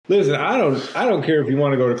Listen, I don't care if you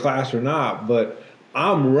want to go to class or not, but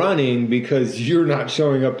I'm running because you're not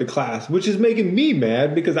showing up to class, which is making me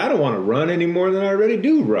mad because I don't want to run any more than I already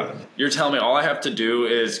do run. You're telling me all I have to do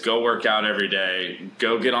is go work out every day,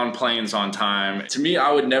 go get on planes on time. To me,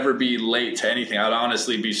 I would never be late to anything. I'd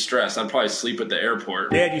honestly be stressed. I'd probably sleep at the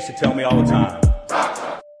airport. Dad used to tell me all the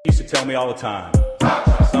time.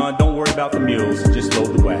 Son, don't worry about the mules, just load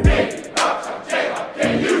the wagon.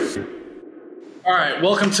 All right,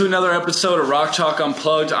 welcome to another episode of Rock Chalk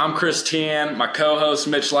Unplugged. I'm Chris Tian, my co-host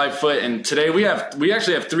Mitch Lightfoot, and today we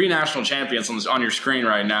actually have three national champions on your screen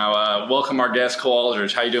right now. Welcome our guest Cole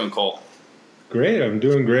Aldrich. Us doing, Cole? Great, I'm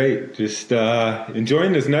doing great. Just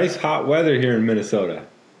enjoying this nice hot weather here in Minnesota.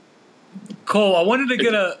 Cole, I wanted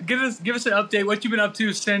to give us an update. What you've been up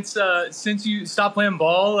to since you stopped playing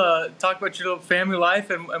ball? Talk about your little family life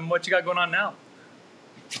and what you got going on now.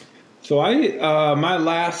 So my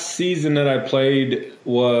last season that I played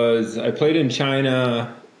in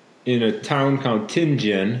China in a town called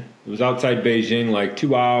Tianjin. It was outside Beijing, like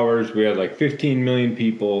 2 hours. We had like 15 million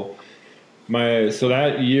people. So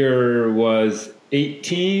that year was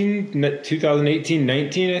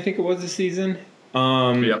 2018-19, I think it was the season.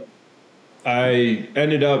 Yep. I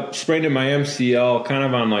ended up spraining my MCL kind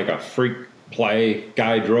of on like a freak play.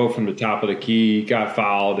 Guy drove from the top of the key, got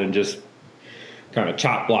fouled, and just kind of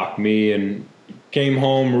chop blocked me, and came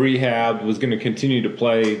home, rehabbed, was going to continue to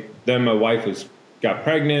play. Then my wife got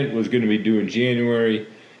pregnant, was going to be due in January,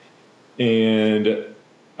 and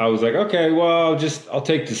I was like, okay, well, I'll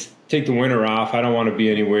take the winter off. I don't want to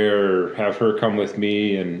be anywhere or have her come with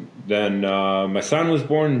me. And then my son was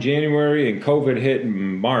born in January, and COVID hit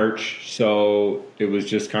in March, so it was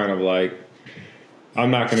just kind of like,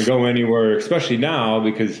 I'm not going to go anywhere, especially now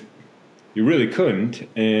because you really couldn't,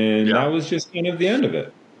 and that was just kind of the end of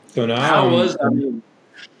it. So now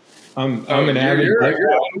I'm an avid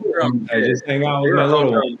player. I just hang out with my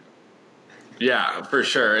little one. Yeah, for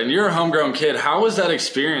sure. And you're a homegrown kid. How was that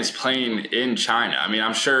experience playing in China? I mean,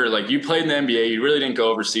 I'm sure like you played in the NBA. You really didn't go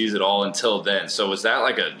overseas at all until then. So was that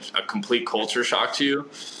like a complete culture shock to you?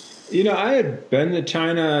 You know, I had been to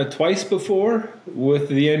China twice before with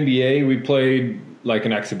the NBA. We played like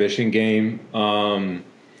an exhibition game.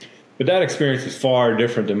 But that experience was far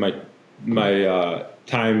different than my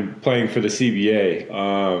time playing for the CBA.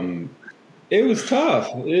 It was tough.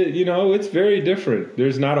 It's very different.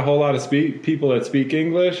 There's not a whole lot of people that speak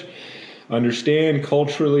English. Understand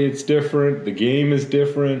culturally it's different. The game is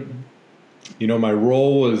different. My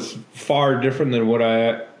role was far different than what I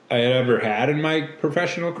had ever had in my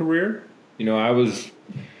professional career. I was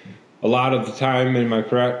a lot of the time in my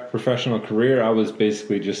professional career, I was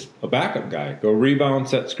basically just a backup guy. Go rebound,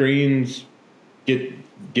 set screens,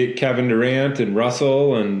 get Kevin Durant and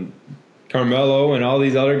Russell and Carmelo and all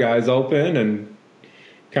these other guys open and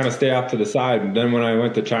kind of stay off to the side. And then when I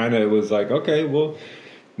went to China, it was like, okay, well,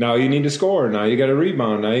 now you need to score. Now you got to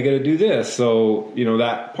rebound. Now you got to do this. So,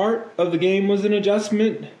 that part of the game was an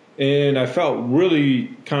adjustment. And I felt really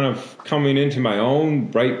kind of coming into my own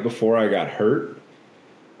right before I got hurt.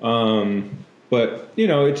 But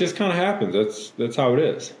it just kind of happens. That's how it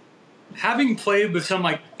is. Having played with some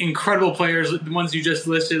like incredible players, the ones you just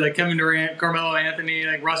listed, like Kevin Durant, Carmelo Anthony,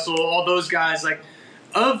 like Russell, all those guys, like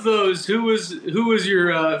of those, who was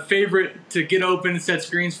your favorite to get open and set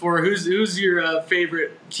screens for? Who's your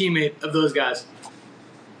favorite teammate of those guys?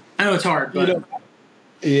 I know it's hard, but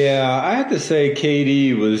yeah, I have to say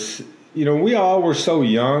KD was. We all were so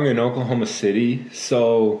young in Oklahoma City,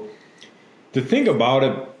 so. To think about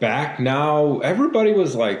it back now, everybody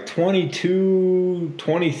was like 22,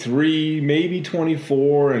 23, maybe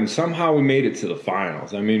 24, and somehow we made it to the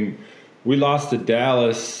finals. I mean, we lost to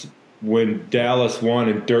Dallas when Dallas won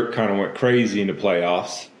and Dirk kind of went crazy in the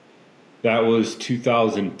playoffs. That was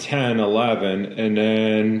 2010-11, and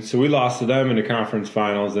then so we lost to them in the conference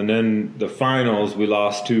finals, and then the finals we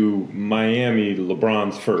lost to Miami,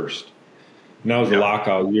 LeBron's first. And that was a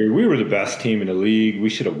lockout year. We were the best team in the league. We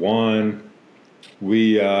should have won.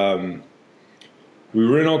 We were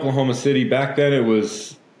in Oklahoma City. Back then it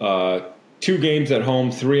was 2 games at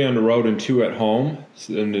home, 3 on the road, and 2 at home.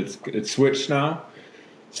 And it's switched now.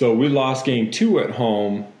 So we lost game 2 at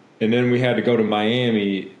home, and then we had to go to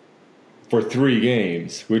Miami for 3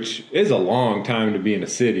 games, which is a long time to be in a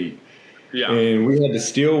city. Yeah. And we had to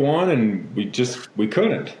steal one, and we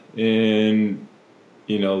couldn't. And,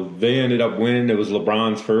 they ended up winning. It was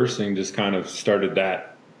LeBron's first, and just kind of started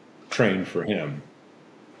that train for him.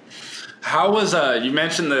 How was you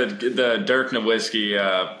mentioned the Dirk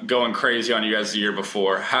Nowitzki going crazy on you guys the year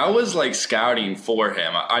before? How was like scouting for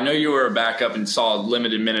him? I know you were a backup and saw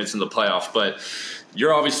limited minutes in the playoffs, but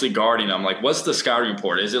you're obviously guarding him. Like, what's the scouting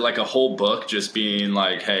report? Is it like a whole book just being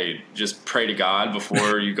like, hey, just pray to God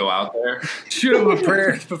before you go out there? Shoot him a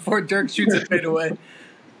prayer before Dirk shoots a fadeaway.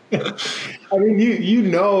 I mean, you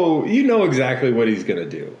know exactly what he's going to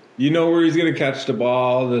do. You know where he's going to catch the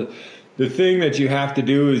ball. The thing that you have to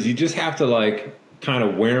do is you just have to like kind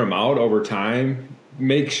of wear him out over time.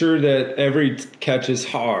 Make sure that every catch is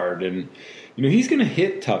hard, and he's going to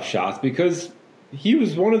hit tough shots because he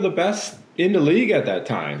was one of the best in the league at that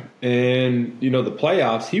time. And the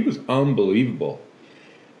playoffs, he was unbelievable.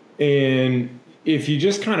 And if you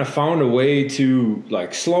just kind of found a way to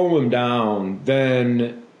like slow him down,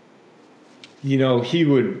 then he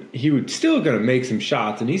would still going to make some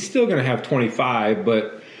shots, and he's still going to have 25,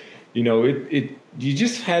 but you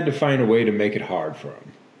just had to find a way to make it hard for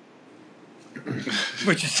him.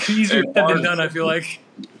 Which is easier said than done, I feel like.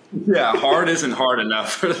 Yeah, hard isn't hard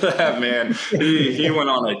enough for that man. He went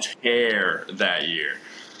on a tear that year.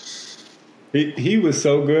 He was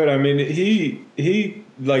so good. I mean, he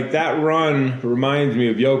like that run reminds me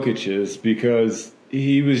of Jokic's because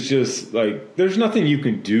he was just like, there's nothing you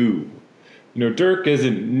can do. Dirk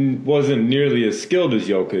wasn't nearly as skilled as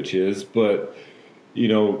Jokic is, but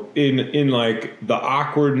in like the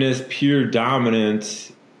awkwardness, pure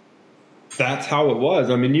dominance, that's how it was.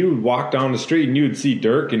 I mean, you would walk down the street and you would see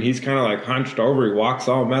Dirk, and he's kind of like hunched over. He walks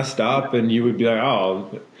all messed up, and you would be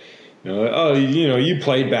like, you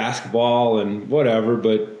played basketball and whatever,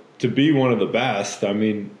 but to be one of the best, I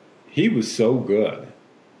mean, he was so good.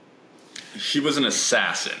 He was an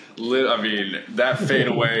assassin. I mean, that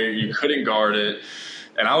fadeaway, you couldn't guard it.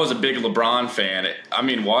 And I was a big LeBron fan. I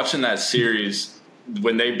mean, watching that series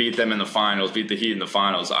when they beat them in the finals, beat the Heat in the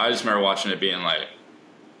finals, I just remember watching it being like,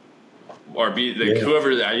 beat the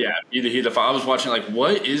Heat. I was watching like,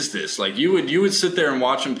 what is this? Like you would sit there and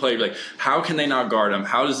watch him play. Like, how can they not guard him?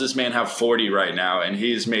 How does this man have 40 right now? And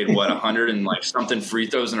he's made 100 and like something free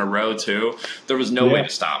throws in a row too. There was no way to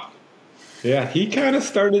stop him. Yeah, he kind of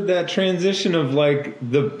started that transition of like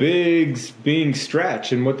the bigs being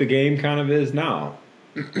stretch and what the game kind of is now.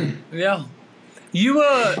 Yeah.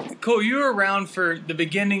 Cole, you were around for the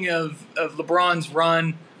beginning of LeBron's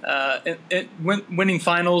run, winning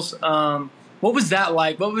finals. What was that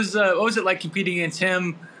like? What was it like competing against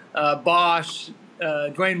him, Bosh,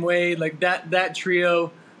 Dwayne Wade, like that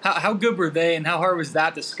trio? How good were they, and how hard was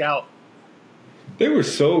that to scout? They were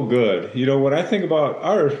so good. When I think about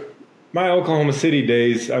my Oklahoma City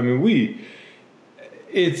days, I mean,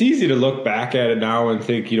 it's easy to look back at it now and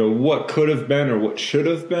think, what could have been or what should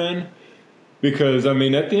have been. Because, I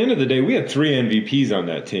mean, at the end of the day, we had 3 MVPs on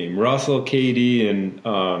that team. Russell, KD,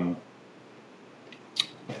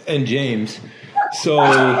 and James. So,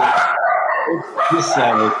 just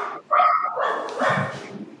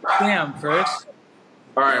damn, Chris.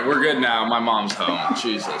 All right, we're good now. My mom's home.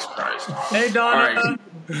 Jesus Christ. Hey, Donna. All right.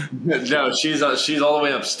 No, she's all the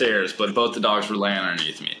way upstairs, but both the dogs were laying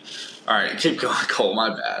underneath me. All right, keep going, Cole.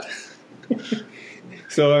 My bad.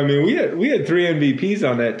 So, I mean, we had 3 MVPs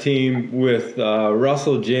on that team with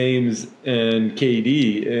Russell, James, and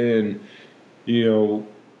KD. And,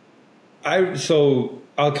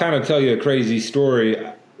 I'll kind of tell you a crazy story.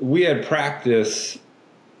 We had practice.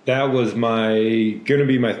 That was going to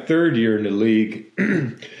be my 3rd year in the league.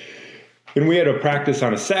 And we had a practice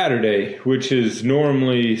on a Saturday, which is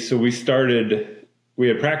normally, so we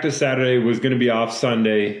had practice Saturday, was going to be off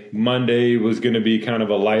Sunday. Monday was going to be kind of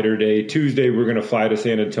a lighter day. Tuesday, we're going to fly to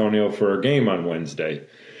San Antonio for a game on Wednesday.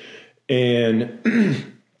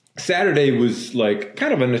 And Saturday was like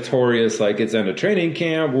kind of a notorious, like it's in a training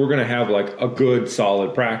camp. We're going to have like a good,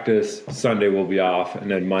 solid practice. Sunday we'll be off. And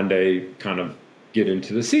then Monday kind of get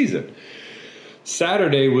into the season.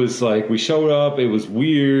 Saturday was like, we showed up, it was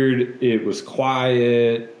weird, it was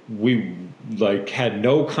quiet, we like had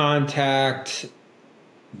no contact,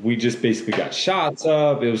 we just basically got shots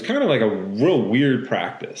up. It was kind of like a real weird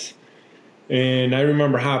practice. And I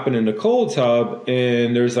remember hopping in the cold tub,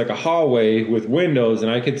 and there's like a hallway with windows,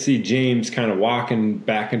 and I could see James kind of walking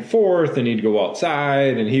back and forth, and he'd go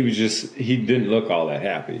outside, and he didn't look all that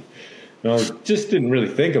happy. Just didn't really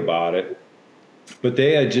think about it. But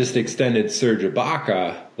they had just extended Serge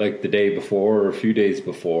Ibaka like the day before or a few days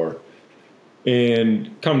before.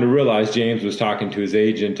 And come to realize James was talking to his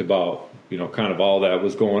agent about, kind of all that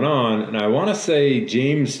was going on. And I want to say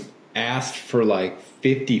James asked for like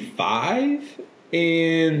 55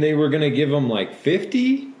 and they were going to give him like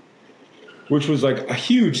 50, which was like a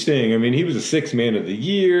huge thing. I mean, he was a 6th man of the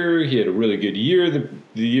year. He had a really good year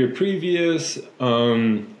the year previous.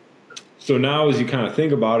 So now as you kind of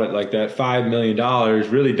think about it, like that $5 million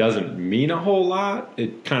really doesn't mean a whole lot.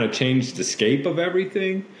 It kind of changed the scape of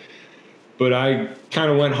everything. But I kind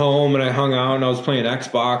of went home and I hung out and I was playing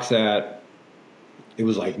Xbox it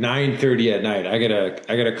was like 9:30 at night. I get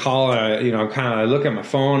a call and I look at my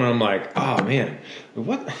phone and I'm like, oh man,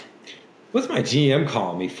 what's my GM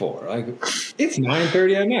calling me for? Like, it's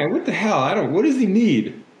 9:30 at night. What the hell? What does he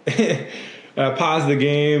need? I pause the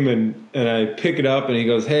game and I pick it up and he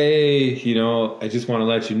goes, hey, I just want to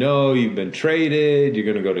let you know you've been traded. You're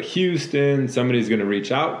going to go to Houston. Somebody's going to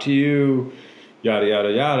reach out to you. Yada,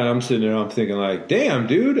 yada, yada. I'm sitting there, I'm thinking like, damn,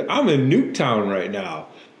 dude, I'm in Nuketown right now.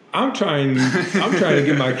 I'm trying to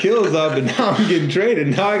get my kills up and now I'm getting traded.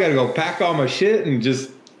 Now I got to go pack all my shit and just,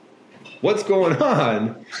 what's going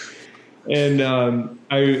on? And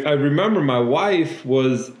I remember my wife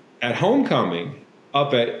was at homecoming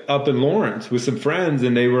up in Lawrence with some friends,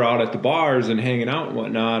 and they were out at the bars and hanging out and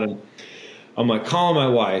whatnot. And I'm like calling my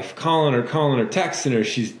wife, calling her, texting her.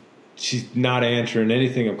 She's not answering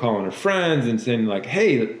anything. I'm calling her friends and saying like,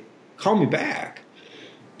 hey, call me back,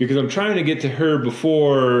 because I'm trying to get to her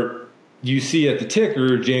before you see at the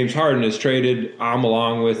ticker James Harden is traded. I'm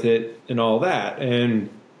along with it and all that. And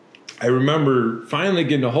I remember finally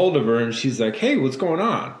getting a hold of her, and she's like, hey, what's going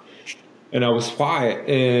on? And I was quiet,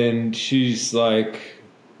 and she's like,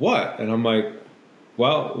 what? And I'm like,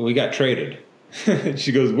 well, we got traded.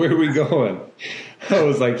 She goes, where are we going? I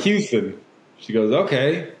was like, Houston. She goes,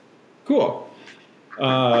 okay, cool.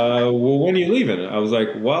 Well, when are you leaving? I was like,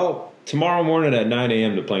 well, tomorrow morning at 9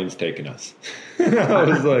 a.m. the plane's taking us. I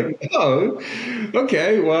was like, oh,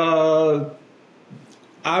 okay, well,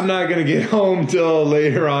 I'm not going to get home till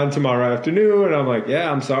later on tomorrow afternoon. And I'm like,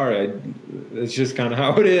 yeah, I'm sorry. It's just kind of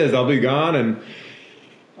how it is. I'll be gone, and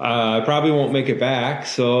I probably won't make it back.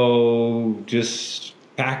 So just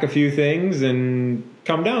pack a few things and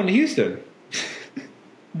come down to Houston.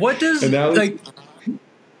 What does,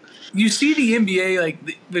 you see the NBA,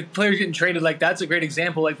 like the players getting traded, like that's a great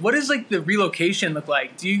example. Like, what does like the relocation look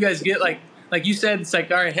like? Do you guys get like you said, it's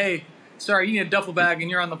like, all right, hey, sorry, you need a duffel bag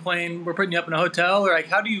and you're on the plane, we're putting you up in a hotel? Or like,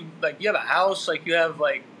 how do you, like, you have a house, like you have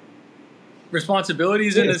like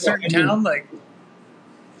responsibilities in a certain town? Like,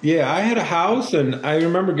 yeah, I had a house, and I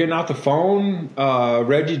remember getting out the phone.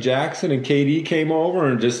 Reggie Jackson and KD came over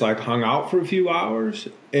and just like hung out for a few hours,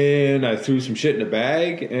 and I threw some shit in a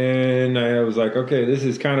bag, and I was like, okay, this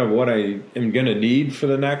is kind of what I am going to need for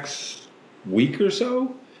the next week or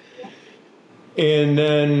so. And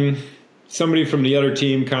then somebody from the other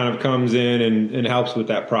team kind of comes in and helps with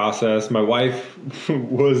that process. My wife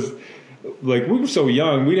was like, we were so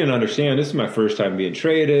young, we didn't understand. This is my first time being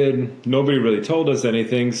traded. Nobody really told us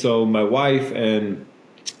anything. So my wife and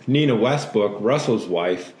Nina Westbrook, Russell's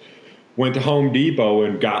wife, went to Home Depot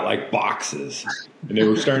and got like boxes. And they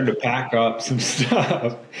were starting to pack up some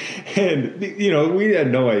stuff. And, we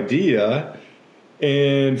had no idea.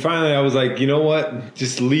 And finally I was like, you know what?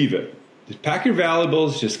 Just leave it. Just pack your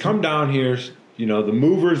valuables. Just come down here. The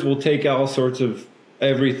movers will take all sorts of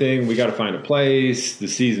everything. We got to find a place. The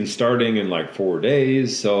season's starting in like 4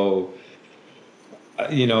 days. So,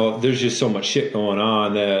 there's just so much shit going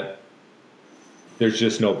on that there's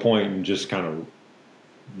just no point in just kind of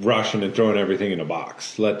rushing and throwing everything in a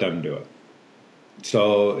box. Let them do it.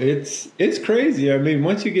 So it's crazy. I mean,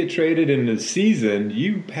 once you get traded in the season,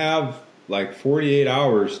 you have like 48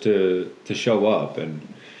 hours to show up and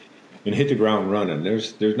hit the ground running.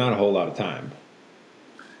 There's not a whole lot of time.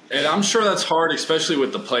 And I'm sure that's hard, especially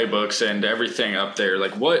with the playbooks and everything up there.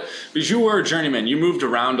 Like because you were a journeyman, you moved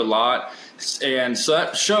around a lot. And so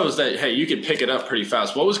that shows that, hey, you could pick it up pretty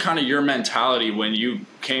fast. What was kind of your mentality when you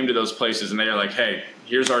came to those places and they were like, hey,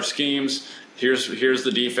 here's our schemes, here's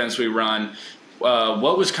the defense we run.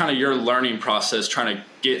 What was kind of your learning process trying to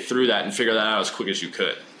get through that and figure that out as quick as you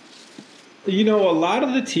could? A lot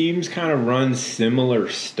of the teams kind of run similar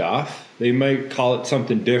stuff. They might call it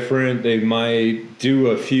something different. They might do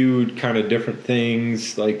a few kind of different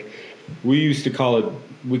things. Like we called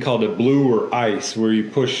it blue or ice, where you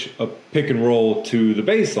push a pick and roll to the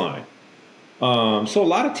baseline. So a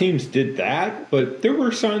lot of teams did that, but there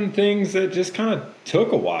were certain things that just kind of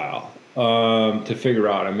took a while to figure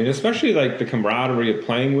out. I mean, especially like the camaraderie of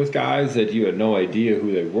playing with guys that you had no idea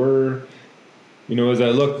who they were. As I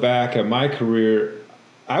look back at my career,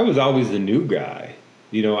 I was always the new guy.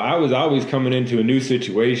 I was always coming into a new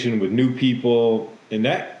situation with new people, and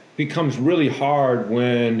that becomes really hard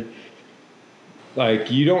when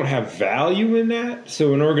like you don't have value in that.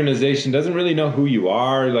 So an organization doesn't really know who you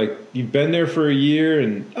are. Like you've been there for a year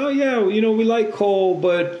and, oh yeah, we like Cole,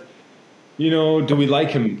 but do we like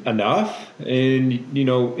him enough? And,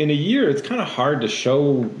 in a year, it's kind of hard to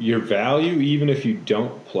show your value, even if you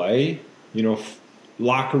don't play,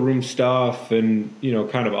 locker room stuff and,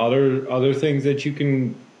 kind of other things that you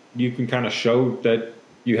can you can kind of show that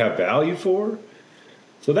you have value for.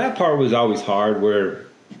 So that part was always hard where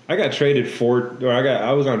I got traded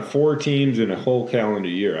I was on 4 teams in a whole calendar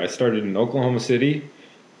year. I started in Oklahoma City,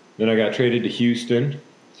 then I got traded to Houston.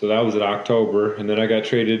 So that was in October. And then I got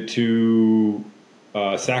traded to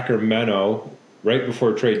Sacramento right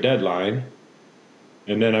before trade deadline.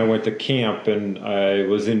 And then I went to camp and I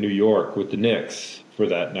was in New York with the Knicks for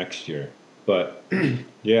that next year. But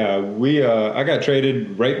yeah, I got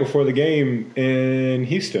traded right before the game in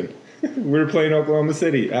Houston. We were playing Oklahoma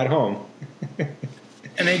City at home.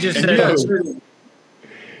 And they just And said,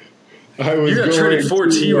 you got traded for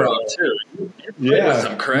T-Rob too. You played with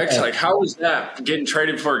them, correct? Yeah. Like, how was that getting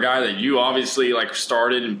traded for a guy that you obviously like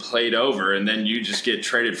started and played over, and then you just get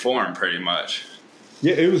traded for him pretty much?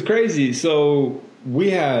 Yeah, it was crazy. So we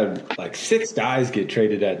had like 6 guys get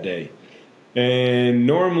traded that day. And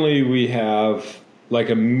normally we have like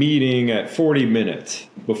a meeting at 40 minutes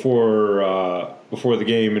before the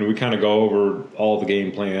game, and we kind of go over all the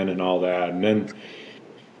game plan and all that. And then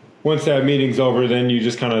once that meeting's over, then you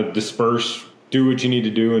just kind of disperse, do what you need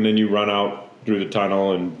to do, and then you run out through the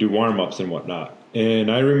tunnel and do warm-ups and whatnot.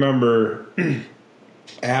 And I remember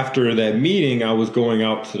after that meeting, I was going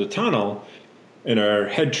out to the tunnel, and our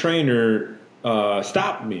head trainer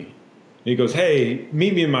stopped me. He goes, "Hey,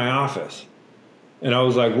 meet me in my office." And I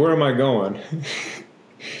was like, "Where am I going?"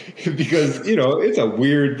 Because, it's a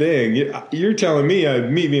weird thing. You're telling me,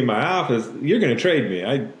 meet me in my office, you're going to trade me.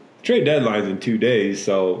 I trade deadlines in 2 days,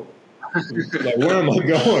 so like, where am I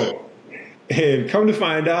going? And come to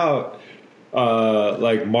find out,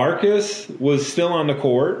 like Marcus was still on the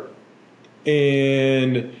court,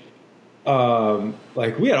 and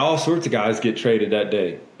like we had all sorts of guys get traded that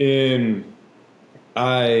day. And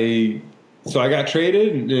I got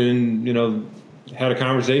traded and, had a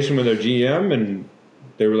conversation with our GM, and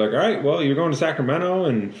they were like, "All right, well, you're going to Sacramento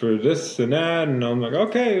and for this and that." And I'm like,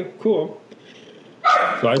 "Okay, cool."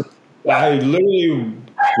 So I literally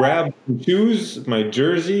grabbed some shoes, my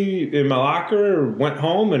jersey in my locker, went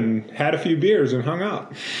home and had a few beers and hung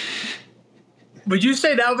out. would you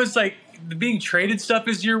say that was like the being traded stuff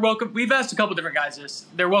is your welcome? We've asked a couple different guys this.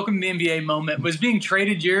 Their welcome to the NBA moment. Was being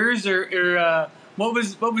traded yours, or what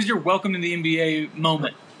was your welcome to the NBA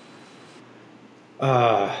moment?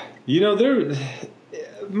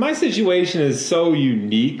 My situation is so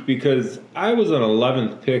unique because I was an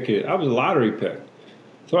 11th pick. I was a lottery pick.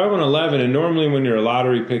 So I went 11, and normally when you're a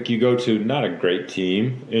lottery pick, you go to not a great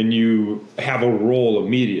team, and you have a role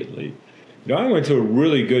immediately. I went to a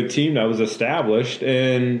really good team that was established,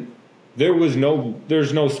 and there's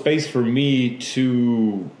no space for me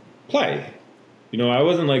to play. I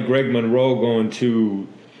wasn't like Greg Monroe going to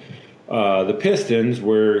the Pistons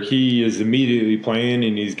where he is immediately playing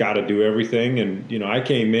and he's got to do everything. And, I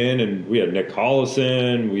came in and we had Nick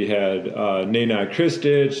Collison, we had Nenad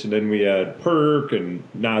Kristic, and then we had Perk and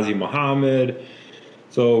Nazi Muhammad.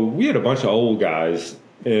 So we had a bunch of old guys,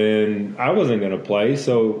 and I wasn't going to play.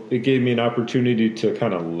 So it gave me an opportunity to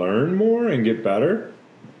kind of learn more and get better.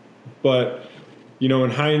 But, in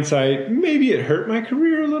hindsight, maybe it hurt my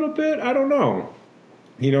career a little bit. I don't know.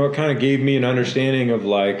 It kind of gave me an understanding of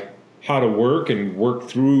like how to work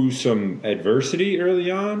through some adversity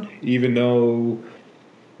early on, even though,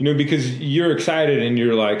 because you're excited and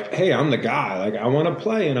you're like, "Hey, I'm the guy. Like, I want to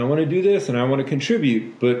play and I want to do this and I want to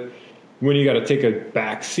contribute." But when you got to take a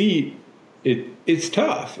back seat, it's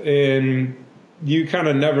tough, and you kind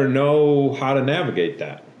of never know how to navigate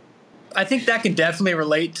that. I think that can definitely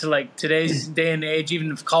relate to like today's day and age,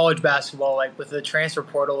 even of college basketball, like with the transfer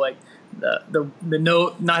portal, like the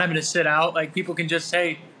no, not having to sit out. Like people can just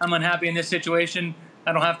say, "I'm unhappy in this situation.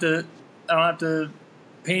 I don't have to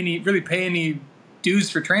pay any dues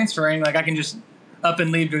for transferring. Like I can just up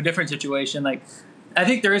and leave to a different situation." Like I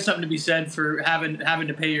think there is something to be said for having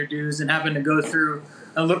to pay your dues and having to go through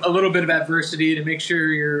a little bit of adversity to make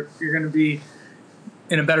sure you're going to be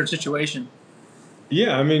in a better situation.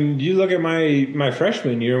 Yeah, I mean, you look at my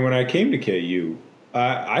freshman year when I came to KU.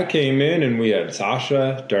 I came in and we had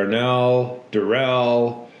Sasha, Darnell,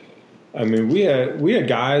 Durrell. I mean, we had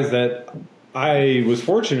guys that I was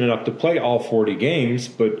fortunate enough to play all 40 games,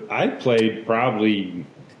 but I played probably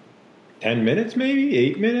 10 minutes, maybe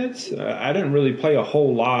 8 minutes. I didn't really play a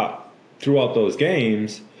whole lot throughout those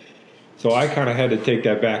games. So I kind of had to take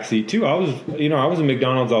that back seat too. I was a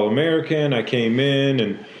McDonald's All-American. I came in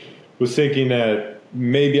and was thinking that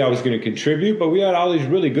maybe I was going to contribute, but we had all these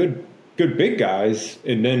really good big guys.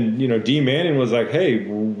 And then, D Manning was like, "Hey,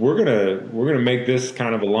 we're going to make this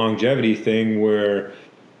kind of a longevity thing where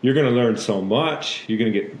you're going to learn so much. You're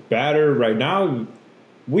going to get better. Right now,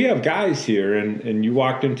 we have guys here." And you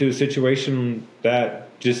walked into a situation that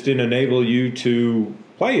just didn't enable you to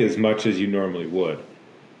play as much as you normally would.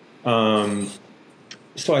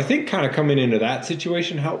 So I think kind of coming into that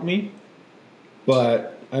situation helped me.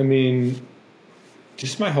 But, I mean,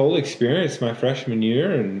 just my whole experience my freshman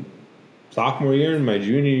year and sophomore year and my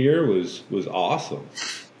junior year was awesome.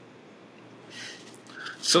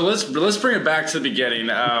 So let's bring it back to the beginning.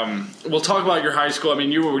 We'll talk about your high school. I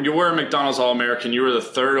mean, you were a McDonald's All-American. You were the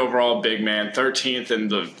 3rd overall big man, 13th in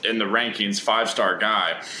the rankings, 5-star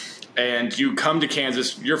guy. And you come to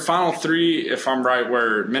Kansas. Your final 3, if I'm right,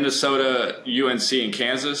 were Minnesota, UNC, and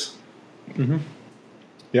Kansas. Mm-hmm.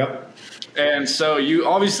 Yep. And so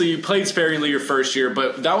you played sparingly your first year,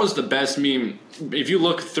 but that was the best meme. If you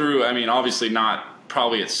look through, I mean, obviously not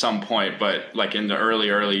probably at some point, but like in the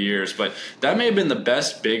early years, but that may have been the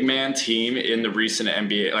best big man team in the recent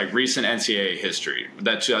NBA, like recent NCAA history,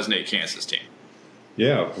 that 2008 Kansas team.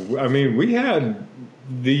 Yeah. I mean, we had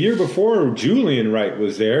the year before Julian Wright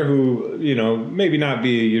was there, who, you know, maybe not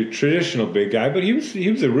be your traditional big guy, but he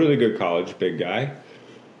was a really good college big guy.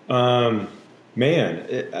 I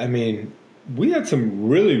mean, we had some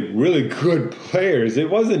really, really good players. It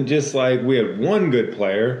wasn't just like we had one good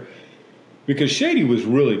player, because Shady was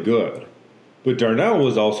really good, but Darnell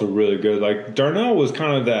was also really good. Like, Darnell was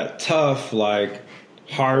kind of that tough, like,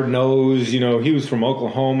 hard-nosed. You know, he was from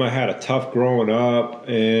Oklahoma, had a tough growing up,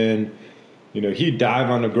 and, you know, he'd dive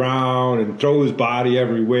on the ground and throw his body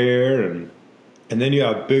everywhere. And then you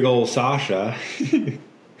have big old Sasha.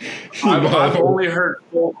 I've only heard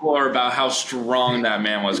folklore about how strong that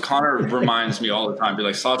man was. Connor reminds me all the time. Be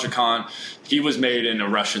like, Sasha Khan, he was made in a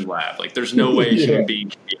Russian lab. Like, there's no way a human being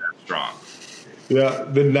can be that strong. Yeah,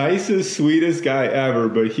 the nicest, sweetest guy ever,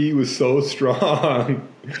 but he was so strong.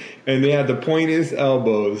 And they had the pointiest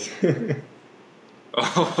elbows.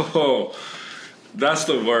 Oh, that's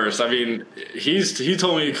the worst. I mean, he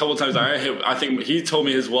told me a couple times. I think he told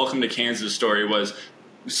me his welcome to Kansas story was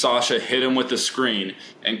Sasha hit him with the screen,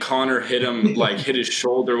 and Connor hit him hit his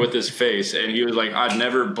shoulder with his face, and he was like, "I'd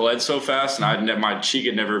never bled so fast, and my cheek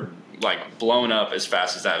had never blown up as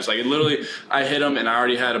fast as that." It was like, literally, I hit him, and I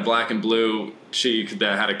already had a black and blue cheek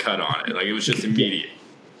that had a cut on it. Like, it was just immediate.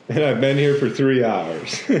 And I've been here for 3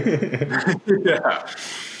 hours. Yeah.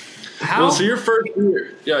 Well, so your first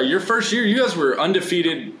year, you guys were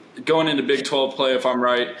undefeated going into Big 12 play, if I'm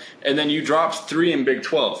right, and then you dropped 3 in Big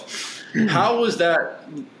 12. How was that,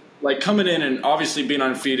 coming in and obviously being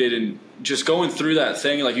undefeated and just going through that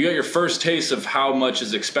thing? Like, you got your first taste of how much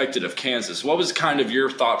is expected of Kansas. What was kind of your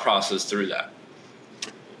thought process through that?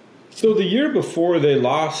 So the year before, they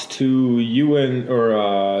lost to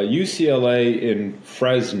UCLA in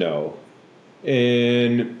Fresno,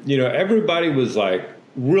 and everybody was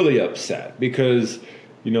really upset because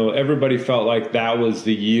everybody felt like that was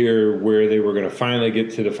the year where they were going to finally get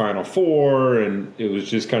to the Final Four, and it was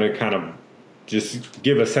just kind of just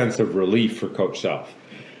give a sense of relief for Coach Self.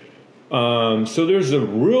 So there's a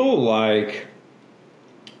real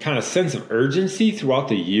kind of sense of urgency throughout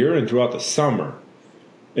the year and throughout the summer.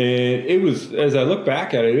 And it was, as I look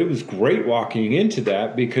back at it, it was great walking into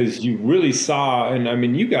that because you really saw, and I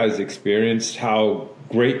mean, you guys experienced how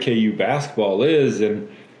great KU basketball is, and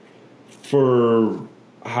for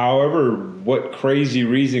what crazy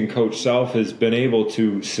reason Coach Self has been able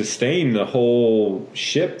to sustain the whole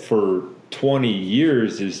ship for 20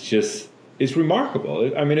 years it's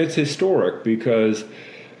remarkable. I mean, it's historic because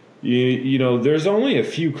there's only a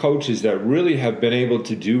few coaches that really have been able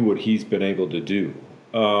to do what he's been able to do.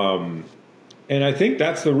 And I think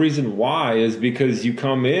that's the reason why, is because you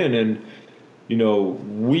come in and,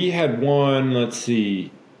 we had won, 2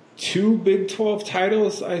 Big 12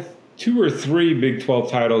 titles, 2 or 3 Big 12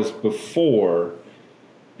 titles before.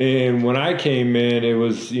 And when I came in, it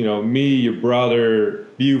was, me, your brother,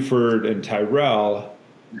 Buford, and Tyrell.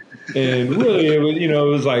 And really, it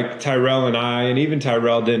was like Tyrell and I, and even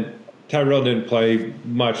Tyrell didn't play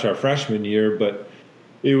much our freshman year, but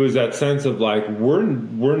it was that sense of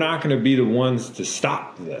we're not going to be the ones to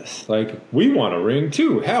stop this. We want a ring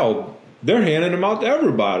too. Hell, they're handing them out to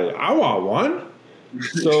everybody. I want one.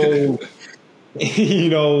 So,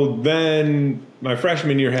 then my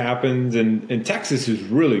freshman year happens, and Texas is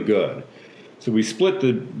really good. So we split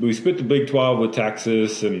the Big 12 with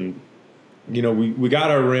Texas, and we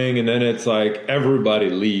got our ring, and then it's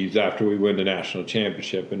everybody leaves after we win the national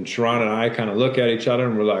championship, and Sharon and I kind of look at each other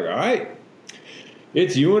and we're like, all right,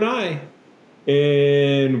 it's you and I,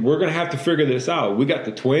 and we're going to have to figure this out. We got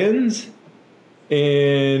the Twins,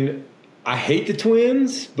 and I hate the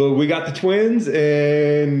Twins, but we got the Twins,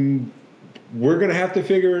 and we're going to have to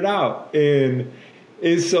figure it out. And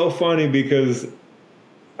it's so funny because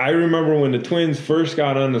I remember when the Twins first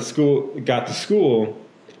got to school,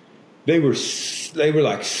 they were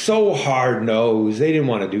like so hard nosed. They didn't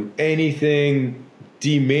want to do anything.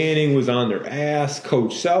 D Manning was on their ass.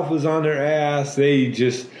 Coach Self was on their ass. They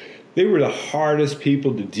were the hardest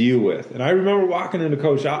people to deal with. And I remember walking into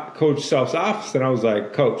Coach Self's office, and I was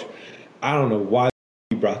like, Coach, I don't know why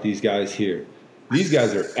you brought these guys here. These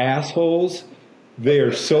guys are assholes. They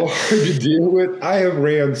are so hard to deal with. I have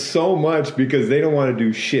ran so much because they don't want to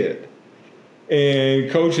do shit.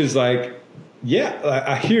 And Coach is like, yeah,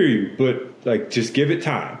 I hear you, but like, just give it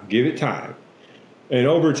time. Give it time. And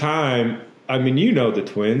over time, I mean, you know the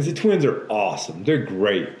Twins. The Twins are awesome. They're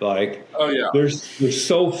great. Like, oh yeah, they're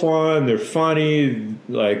so fun. They're funny.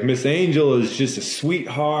 Like, Miss Angel is just a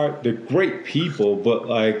sweetheart. They're great people, but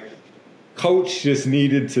like, Coach just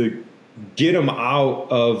needed to get them out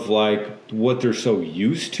of like what they're so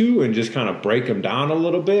used to and just kind of break them down a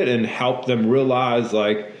little bit and help them realize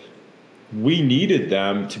like we needed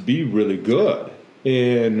them to be really good.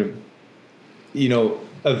 And, you know,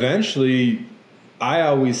 eventually I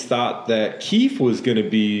always thought that Keith was going to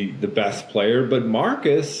be the best player, but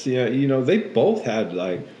Marcus, yeah, you know, they both had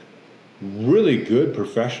like really good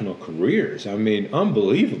professional careers. I mean,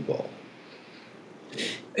 unbelievable.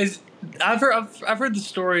 I've heard the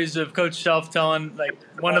stories of Coach Self telling like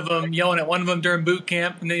one of them yelling at one of them during boot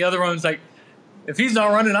camp, and the other one's like, "If he's not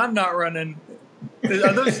running, I'm not running."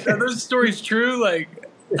 Are those stories true? Like,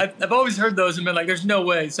 I've always heard those and been like, "There's no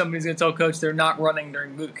way somebody's going to tell Coach they're not running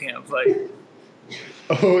during boot camp." Like,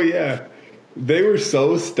 oh yeah, they were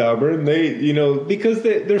so stubborn. They, you know, because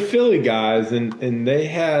they're Philly guys, and they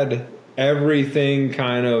had everything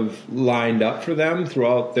kind of lined up for them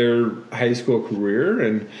throughout their high school career.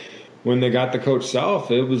 And when they got to Coach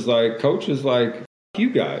Self, it was like, Coach was like, you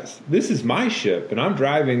guys, this is my ship and I'm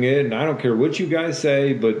driving it, and I don't care what you guys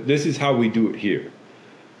say, but this is how we do it here.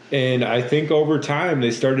 And I think over time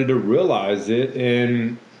they started to realize it.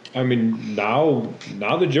 And I mean, now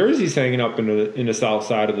the jersey's hanging up in the south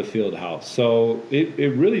side of the field house. So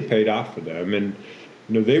it really paid off for them. And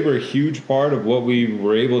you know, they were a huge part of what we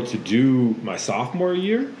were able to do my sophomore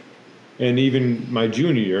year and even my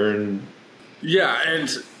junior year. And yeah, and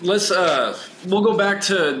we'll go back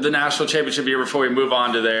to the national championship year before we move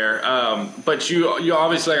on to there. But you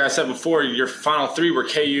obviously, like I said before, your final three were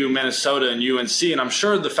KU, Minnesota, and UNC. And I'm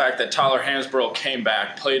sure the fact that Tyler Hansborough came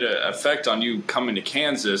back played an effect on you coming to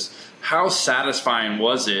Kansas. How satisfying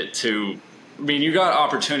was it to – I mean, you got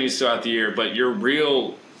opportunities throughout the year, but your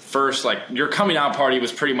real – first, like, your coming out party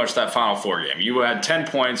was pretty much that Final Four game. You had 10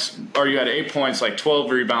 points, or you had 8 points, like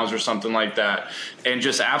 12 rebounds or something like that, and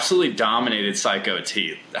just absolutely dominated Psycho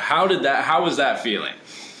T. How was that feeling?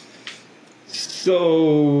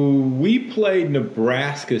 So we played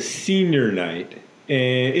Nebraska senior night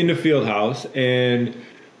in the field house, and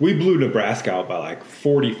we blew Nebraska out by like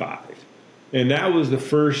 45. And that was the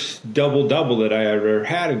first double-double that I ever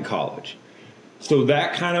had in college. So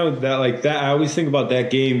that I always think about that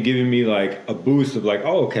game giving me like a boost of like,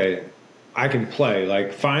 oh, okay, I can play.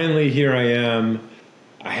 Like, finally, here I am.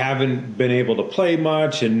 I haven't been able to play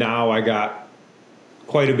much, and now I got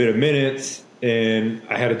quite a bit of minutes, and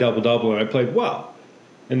I had a double-double, and I played well.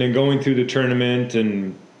 And then going through the tournament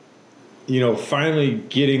and, you know, finally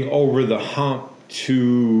getting over the hump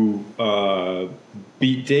to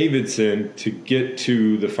beat Davidson to get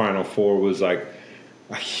to the Final Four was like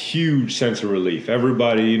a huge sense of relief.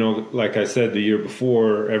 Everybody, you know, like I said the year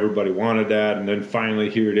before, everybody wanted that, and then finally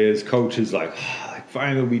here it is. Coach is like,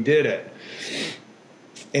 finally we did it.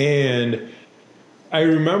 And I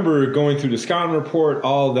remember going through the scouting report,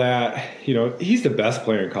 all that. You know, he's the best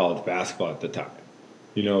player in college basketball at the time.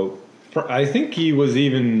 You know, I think he was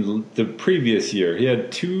even the previous year. He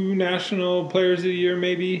had 2 national players of the year,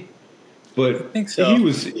 maybe. But I think so.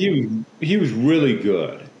 He was really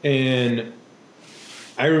good. And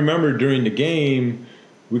I remember during the game,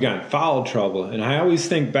 we got in foul trouble. And I always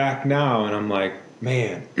think back now, and I'm like,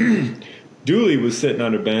 man, Dooley was sitting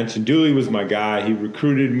on the bench, and Dooley was my guy. He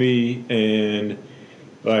recruited me, and,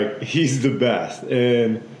 like, he's the best.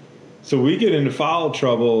 And so we get into foul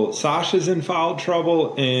trouble. Sasha's in foul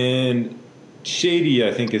trouble, and Shady,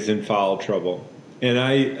 I think, is in foul trouble. And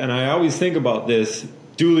I always think about this,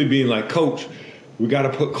 Dooley being like, Coach, we got to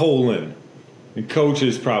put Cole in. And Coach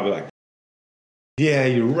is probably like, yeah,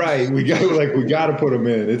 you're right. We got to put him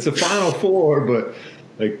in. It's a Final Four, but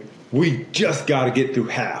like we just got to get through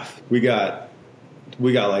half. We got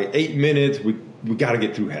like 8 minutes. We got to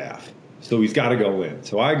get through half. So he's got to go in.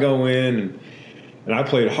 So I go in, and I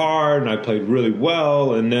played hard, and I played really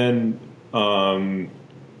well. And then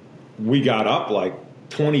we got up like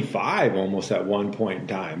 25 almost at one point in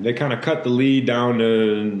time. They kind of cut the lead down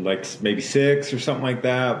to like maybe 6 or something like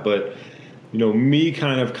that. But me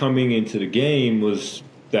kind of coming into the game was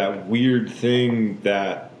that weird thing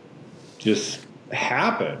that just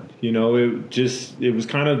happened. It was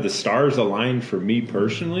kind of the stars aligned for me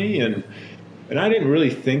personally, and I didn't really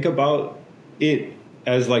think about it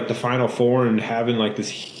as like the Final Four and having like this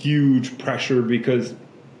huge pressure because,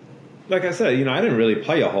 like I said, I didn't really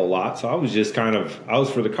play a whole lot, so I was just I was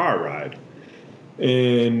for the car ride.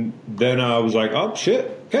 And then I was like, oh,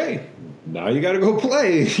 shit, okay, now you got to go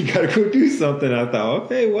play. You got to go do something. I thought,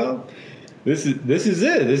 okay, well, this is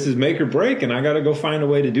it. This is make or break, and I got to go find a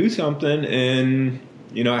way to do something. And,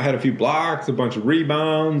 I had a few blocks, a bunch of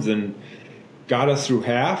rebounds, and got us through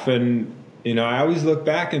half. And, I always look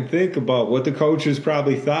back and think about what the coaches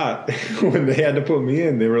probably thought when they had to put me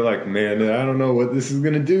in. They were like, man, I don't know what this is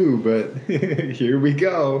going to do, but here we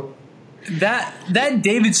go. That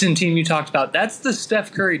Davidson team you talked about, that's the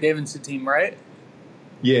Steph Curry Davidson team, right?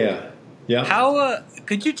 Yeah. How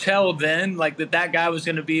could you tell then, like that guy was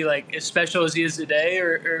going to be like as special as he is today,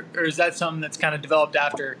 or is that something that's kind of developed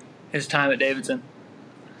after his time at Davidson?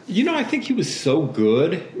 I think he was so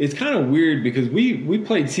good. It's kind of weird because we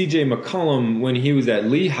played C.J. McCollum when he was at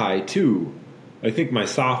Lehigh too. I think my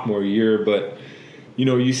sophomore year, but.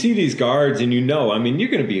 You see these guards, and you're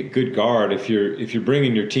going to be a good guard if you're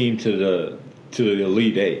bringing your team to the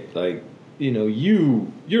Elite Eight. Like, you're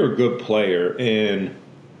a good player, and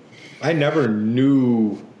I never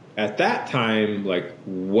knew at that time like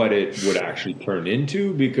what it would actually turn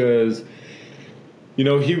into because,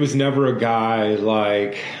 he was never a guy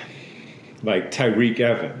like Tyreek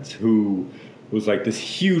Evans who was like this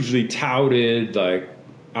hugely touted like.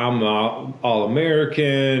 I'm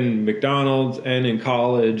All-American, McDonald's, and in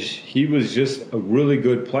college. He was just a really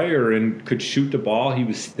good player and could shoot the ball. He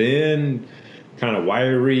was thin, kind of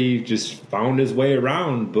wiry, just found his way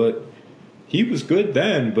around. But he was good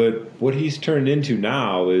then. But what he's turned into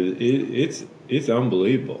now it's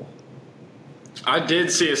unbelievable. I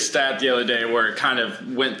did see a stat the other day where it kind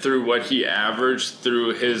of went through what he averaged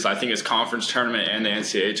through his conference tournament and the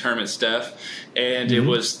NCAA tournament, Steph. And it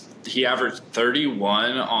was... He averaged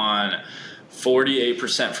 31 on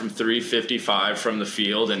 48% from 355 from the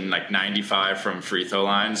field and like 95 from free throw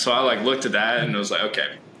line. So I looked at that and was like,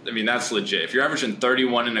 okay, that's legit. If you're averaging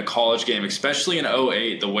 31 in a college game, especially in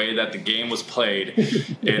 08, the way that the game was played,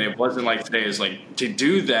 and it wasn't like today, is like to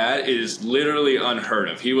do that is literally unheard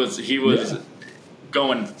of. He was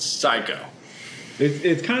going psycho.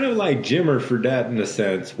 It's kind of like Jimmer Fredette in a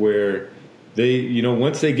sense where they,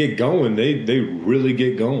 once they get going, they really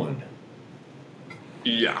get going.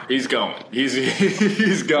 Yeah, he's going.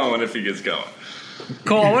 He's going if he gets going.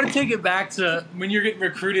 Cole, I want to take it back to when you're getting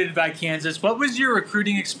recruited by Kansas. What was your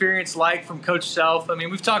recruiting experience like from Coach Self?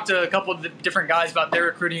 We've talked to a couple of different guys about their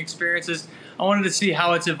recruiting experiences. I wanted to see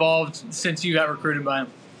how it's evolved since you got recruited by him.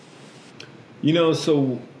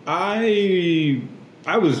 So I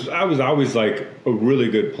was always like a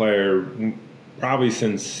really good player. Probably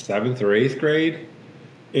since 7th or 8th grade.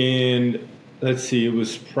 And let's see, it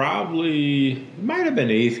might have been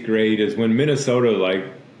 8th grade is when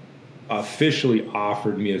Minnesota officially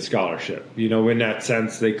offered me a scholarship. In that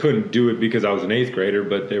sense, they couldn't do it because I was an 8th grader,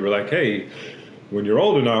 but they were like, hey, when you're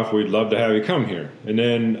old enough, we'd love to have you come here. And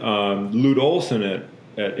then Lute Olson at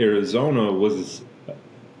Arizona was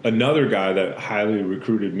another guy that highly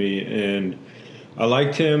recruited me. And I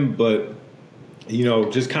liked him, but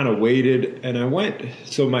just kind of waited, and I went.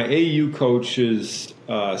 So my AU coach's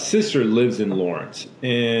sister lives in Lawrence,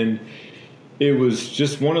 and it was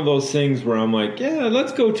just one of those things where I'm like, yeah,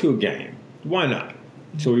 let's go to a game. Why not?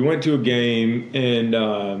 So we went to a game,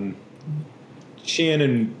 and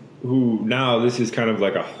Shannon, who now this is kind of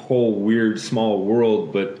like a whole weird small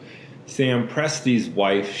world, but Sam Presti's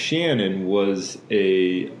wife, Shannon, was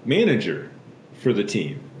a manager for the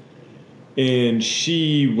team. And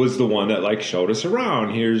she was the one that showed us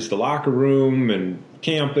around. Here's the locker room and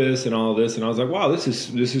campus and all this. And I was like, wow, this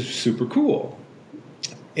is super cool.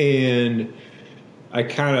 And I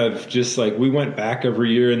kind of just we went back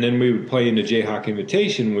every year, and then we would play in the Jayhawk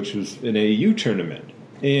Invitation, which was an AU tournament.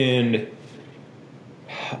 And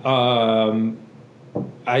I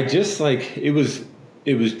just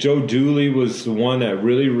it was Joe Dooley was the one that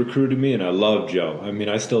really recruited me, and I love Joe.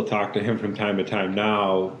 I still talk to him from time to time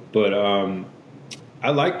now, but I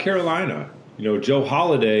like Carolina. Joe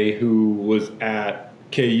Holliday, who was at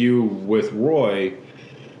KU with Roy,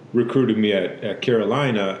 recruited me at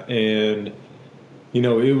Carolina, and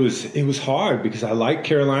it was hard because I liked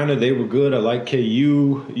Carolina. They were good. I liked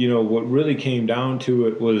KU. What really came down to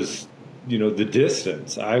it was the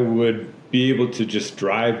distance. I would be able to just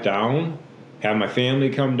drive down, have my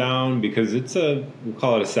family come down because we'll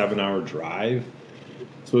call it a 7-hour drive.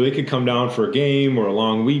 So they could come down for a game or a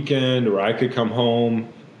long weekend, or I could come home.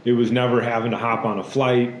 It was never having to hop on a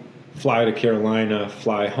flight, fly to Carolina,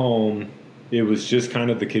 fly home. It was just kind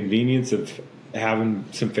of the convenience of having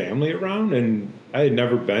some family around. And I had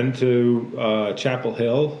never been to Chapel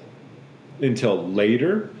Hill until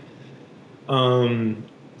later.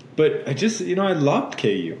 But I just, I loved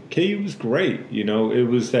KU. KU was great. It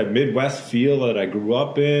was that Midwest feel that I grew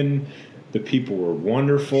up in. The people were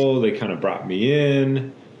wonderful. They kind of brought me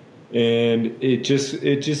in, and it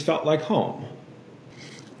just felt like home.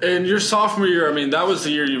 In your sophomore year, I mean, that was the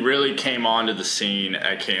year you really came onto the scene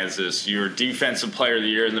at Kansas. You were Defensive Player of the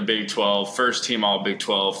Year in the Big 12, first team All Big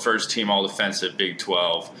 12, first team All Defensive Big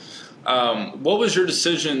 12. What was your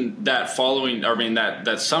decision that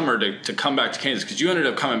summer to come back to Kansas? Because you ended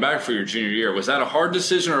up coming back for your junior year. Was that a hard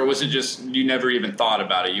decision, or was it just you never even thought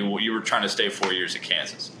about it? You were trying to stay 4 years at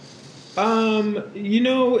Kansas.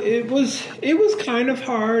 It was kind of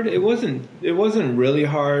hard. It wasn't really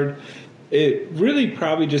hard. It really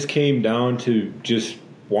probably just came down to just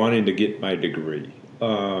wanting to get my degree.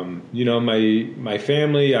 My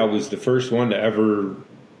family, I was the first one to ever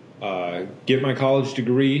get my college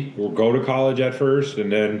degree or go to college at first.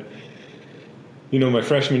 And then, my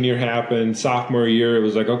freshman year happened, sophomore year, it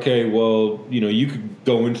was like, okay, well, you could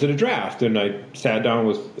go into the draft. And I sat down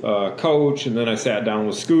with Coach, and then I sat down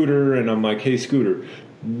with Scooter, and I'm like, hey, Scooter,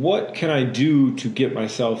 what can I do to get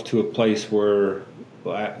myself to a place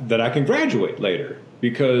that I can graduate later?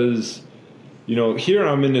 Because, here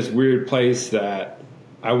I'm in this weird place that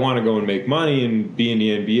I want to go and make money and be in the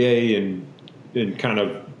NBA and kind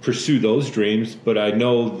of pursue those dreams, but I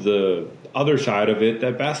know the other side of it,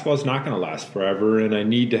 that basketball is not going to last forever, and I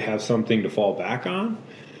need to have something to fall back on.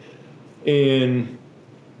 And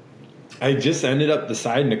I just ended up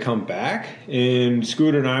deciding to come back, and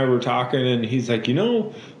Scooter and I were talking, and he's like,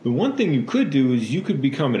 the one thing you could do is you could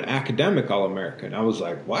become an academic All-American. I was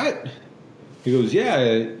like, what? He goes, yeah,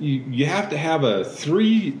 you have to have I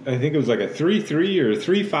think it was like a 3.3 or a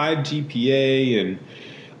 3.5 GPA and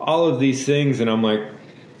all of these things. And I'm like,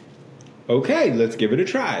 okay, let's give it a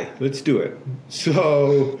try. Let's do it.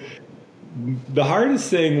 So the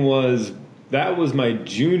hardest thing that was my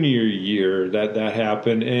junior year that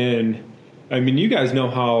happened. And I mean, you guys know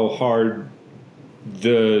how hard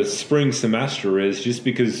the spring semester is just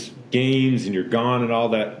because games and you're gone and all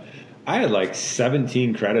that. I had like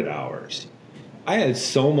 17 credit hours. I had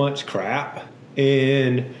so much crap,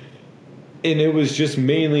 and it was just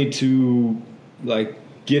mainly to like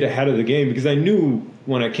get ahead of the game, because I knew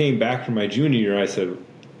when I came back from my junior year, I said,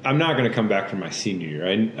 I'm not going to come back for my senior year.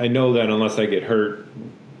 I know that unless I get hurt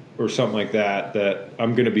or something like that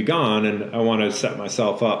I'm going to be gone, and I want to set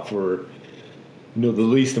myself up for the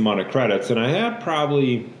least amount of credits. And I had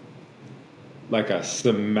probably like a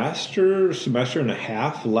semester and a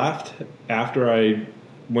half left after I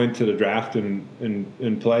went to the draft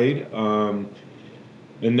and played.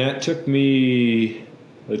 And that took me,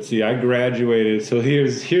 let's see, I graduated. So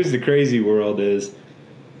here's the crazy world is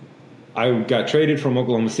I got traded from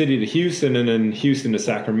Oklahoma City to Houston, and then Houston to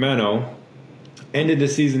Sacramento. Ended the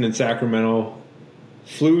season in Sacramento,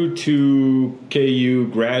 flew to KU,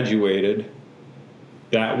 graduated.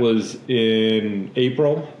 That was in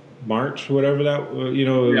April, March, whatever that,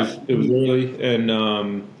 it was early.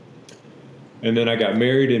 And then I got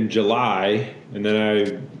married in July, and then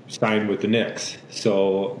I signed with the Knicks.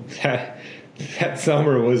 So that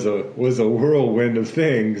summer was a whirlwind of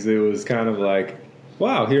things. It was kind of like,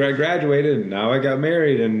 wow, here I graduated, and now I got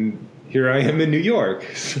married, and here I am in New York.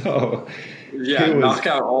 So yeah, knock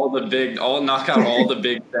out all the big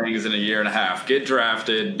things in a year and a half. Get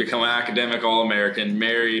drafted, become an academic All-American,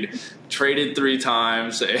 married, traded 3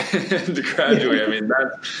 times, and graduate. I mean,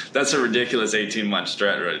 that's a ridiculous 18-month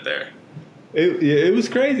stretch right there. It was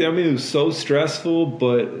crazy. I mean, it was so stressful,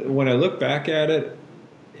 but when I look back at it,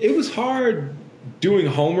 it was hard doing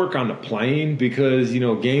homework on the plane because,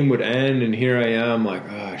 game would end, and here I am like,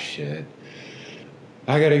 oh, shit.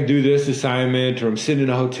 I got to do this assignment, or I'm sitting in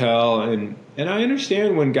a hotel. And I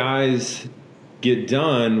understand when guys get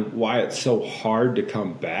done why it's so hard to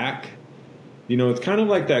come back. It's kind of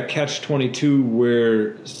like that catch-22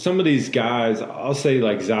 where some of these guys, I'll say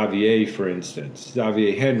like Xavier, for instance,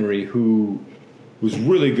 Xavier Henry, who was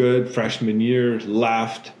really good freshman year,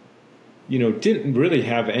 left, didn't really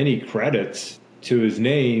have any credits to his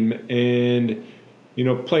name, and,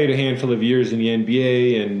 played a handful of years in the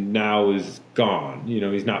NBA and now is gone.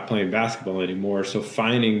 He's not playing basketball anymore. So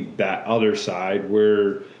finding that other side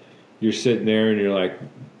where you're sitting there and you're like,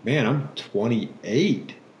 man, I'm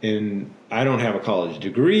 28 and I don't have a college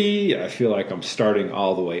degree. I feel like I'm starting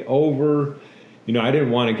all the way over. I didn't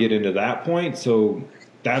want to get into that point. So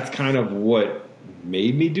that's kind of what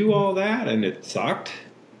made me do all that, and it sucked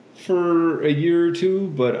for a year or two,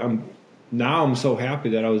 but I'm so happy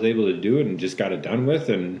that I was able to do it and just got it done with,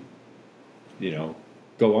 and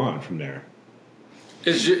go on from there.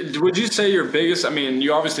 Would you say your biggest, I mean,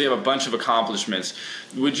 you obviously have a bunch of accomplishments.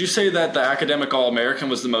 Would you say that the academic All-American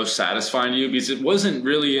was the most satisfying to you? Because it wasn't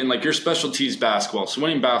really in, like, your specialty's basketball. So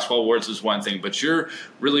winning basketball awards is one thing, but you're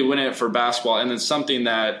really winning it for basketball. And it's something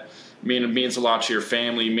that, I mean, it means a lot to your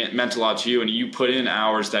family, meant a lot to you, and you put in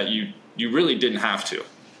hours that you really didn't have to.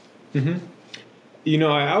 Mm-hmm.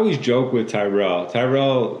 I always joke with Tyrell.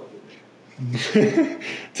 Tyrell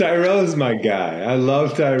is my guy. I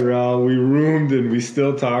love Tyrell. We roomed and we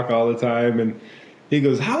still talk all the time. And he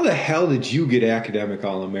goes, "How the hell did you get academic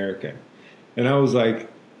All-American?" And I was like,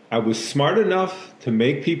 "I was smart enough to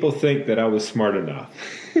make people think that I was smart enough."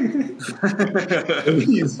 and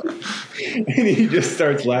he just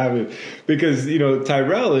starts laughing because,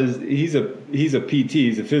 Tyrell he's a PT,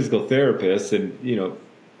 he's a physical therapist. And,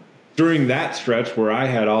 during that stretch where I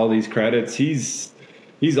had all these credits, he's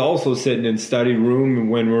also sitting in study room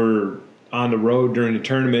when we're on the road during the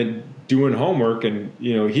tournament doing homework. And,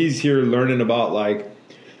 he's here learning about, like,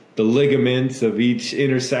 the ligaments of each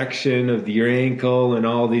intersection of your ankle and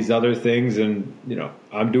all these other things. And,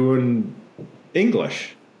 I'm doing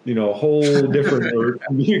English, a whole different or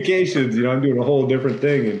communications, I'm doing a whole different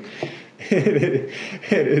thing. And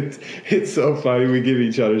it's so funny. We give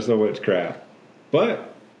each other so much crap. But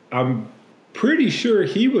I'm pretty sure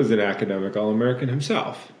he was an academic All-American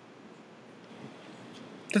himself.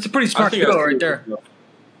 That's a pretty smart girl right there.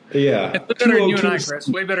 Yeah. It's better than you and I, Chris.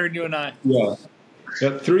 Way better than you and I. Yeah.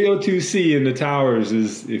 That 302C in the towers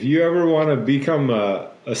is, if you ever want to become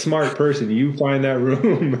a smart person, you find that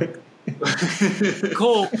room.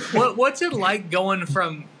 Cole, what's it like going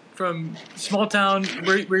from small town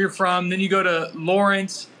where you're from, then you go to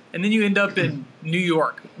Lawrence, and then you end up in New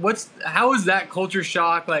York? How is that culture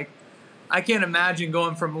shock? Like, I can't imagine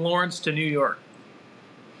going from Lawrence to New York.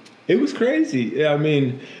 It was crazy. I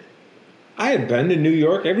mean, I had been to New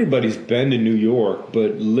York. Everybody's been to New York,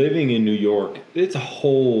 but living in New York, it's a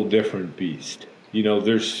whole different beast.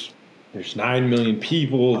 There's 9 million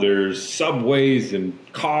people. There's subways and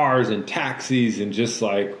cars and taxis, and just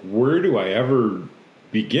like, where do I ever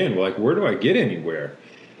begin? Like, where do I get anywhere?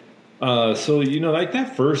 So, like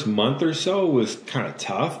that first month or so was kind of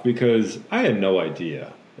tough because I had no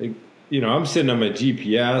idea. Like, I'm sitting on my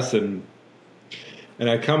GPS and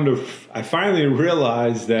I finally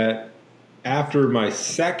realized that after my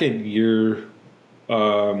second year,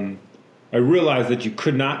 I realized that you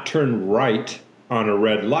could not turn right on a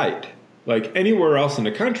red light. Like anywhere else in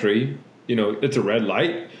the country, it's a red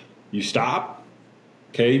light. You stop,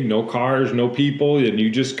 okay, no cars, no people, and you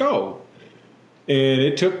just go. And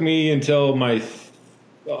it took me until my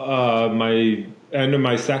end of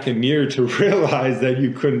my second year to realize that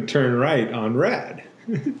you couldn't turn right on red.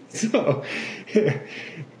 So,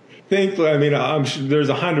 thankfully, I mean, I'm sure there's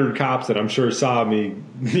 100 cops that I'm sure saw me,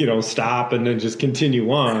 stop and then just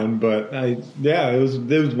continue on. But it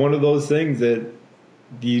was one of those things that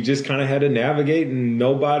you just kind of had to navigate, and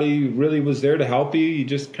nobody really was there to help you. You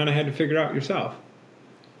just kind of had to figure it out yourself.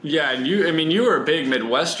 Yeah, and you were a big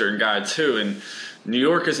Midwestern guy too, and New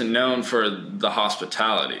York isn't known for the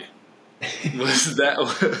hospitality. Was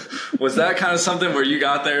that kind of something where you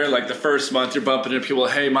got there, like the first month you're bumping into people,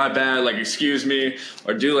 "Hey, my bad," like, "Excuse me,"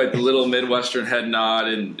 or do like the little Midwestern head nod?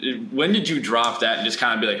 And when did you drop that and just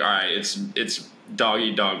kind of be like, "All right, it's dog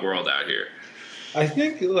eat dog world out here"? I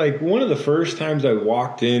think like one of the first times I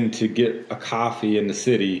walked in to get a coffee in the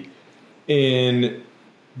city, and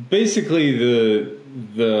basically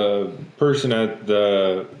the person at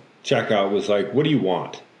the checkout was like, "What do you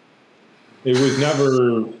want?" It was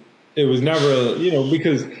never,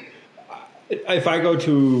 because if I go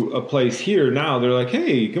to a place here now, they're like,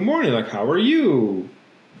 "Hey, good morning. Like, how are you?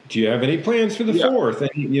 Do you have any plans for the 4th?"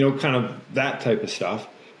 And, kind of that type of stuff.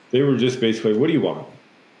 They were just basically, "What do you want?"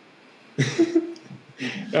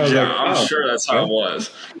 I'm sure that's how it was.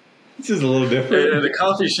 This is a little different. The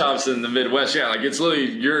coffee shops in the Midwest, like it's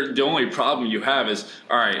literally the only problem you have is,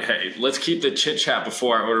 all right, hey, let's keep the chit chat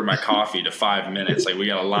before I order my coffee to 5 minutes. Like we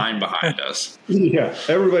got a line behind us. Yeah,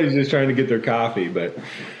 everybody's just trying to get their coffee, but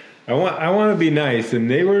I want to be nice, and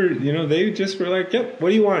they were, they just were like, "Yep, what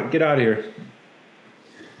do you want? Get out of here."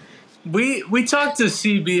 We talked to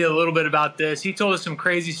CB a little bit about this. He told us some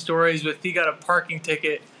crazy stories with he got a parking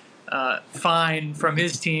ticket fine from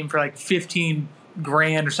his team for like $15,000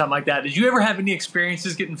 or something like that. Did you ever have any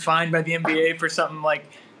experiences getting fined by the NBA for something like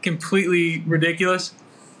completely ridiculous?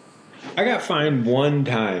 I got fined one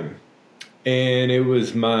time, And it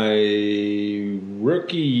was my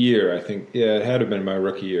rookie year, I think. Yeah, it had to have been my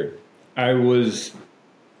rookie year. I was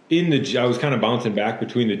I was kind of bouncing back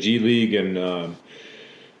between the G League and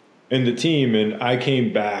the team, and I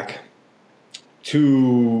came back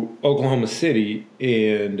to Oklahoma City,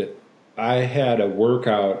 and I had a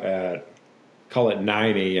workout at, call it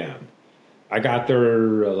 9 a.m. I got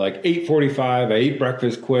there like 8:45. I ate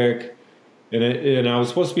breakfast quick, and I was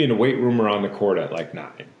supposed to be in the weight room around the court at like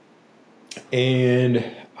 9. And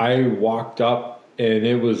I walked up, and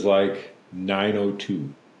it was like 9:02,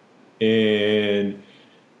 and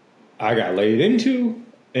I got laid into,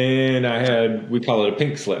 and we call it a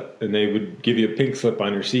pink slip, and they would give you a pink slip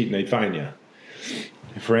on your seat, and they'd fine you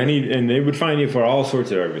and they would fine you for all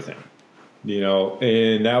sorts of everything,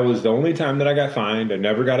 and that was the only time that I got fined. I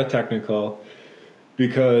never got a technical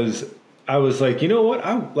because I was like, you know what?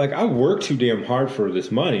 I worked too damn hard for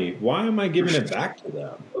this money. Why am I giving it back to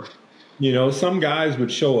them? Some guys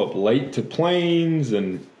would show up late to planes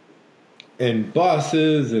and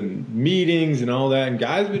buses and meetings and all that, and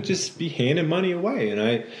guys would just be handing money away. And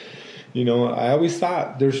I always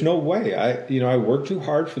thought, there's no way. I worked too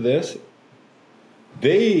hard for this.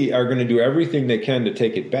 They are going to do everything they can to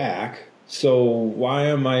take it back. So why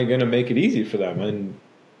am I going to make it easy for them? And,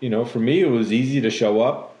 for me, it was easy to show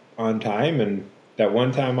up on time. And that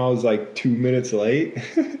one time I was like 2 minutes late.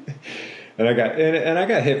 And I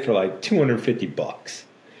got hit for like $250.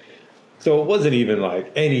 So it wasn't even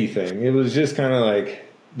like anything. It was just kind of like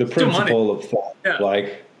the principle of thought. Yeah.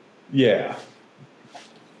 Like, yeah.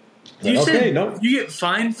 You said you get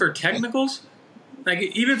fined for technicals? Like,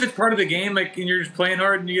 even if it's part of the game, like, and you're just playing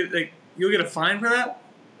hard and you'll get a fine for that?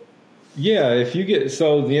 Yeah, if you get,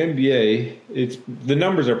 so the NBA, the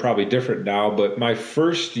numbers are probably different now, but my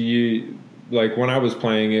first year, like when I was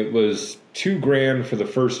playing, it was $2,000 for the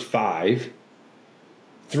first 5,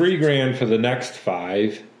 $3,000 for the next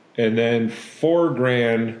 5, and then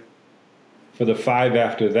 $4,000 for the 5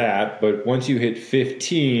 after that. But once you hit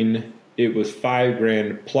 15, it was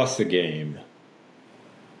 $5,000 plus a game.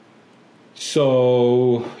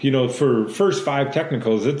 So, for first 5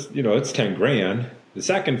 technicals, it's $10,000. The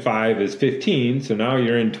second 5 is 15, so now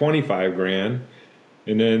you're in $25,000.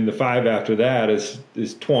 And then the 5 after that is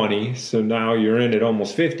 20, so now you're in at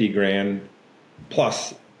almost $50,000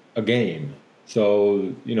 plus a game.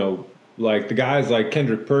 So, like the guys like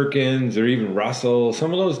Kendrick Perkins or even Russell,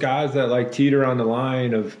 some of those guys that like teeter on the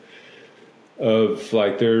line of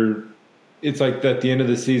like it's like at the end of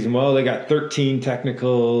the season, well, they got 13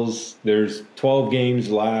 technicals, there's 12 games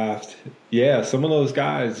left. Yeah, some of those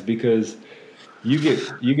guys, because you get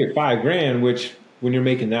 $5,000, which when you're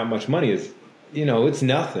making that much money is, it's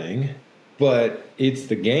nothing, but it's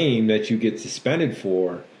the game that you get suspended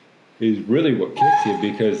for is really what kicks you,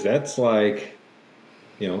 because that's like,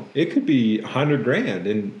 it could be $100,000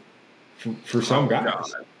 and for some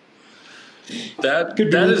guys. That could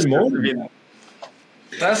be is more than that.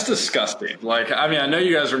 That's disgusting. Like, I mean, I know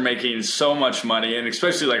you guys are making so much money, and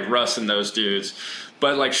especially like Russ and those dudes,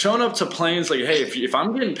 but like showing up to planes, like, hey, if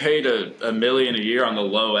I'm getting paid $1 million a year on the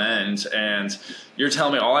low end, and you're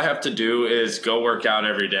telling me all I have to do is go work out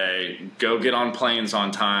every day, go get on planes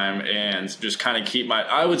on time, and just kind of keep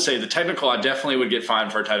I would say the technical, I definitely would get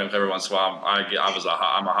fined for a technical every once in a while.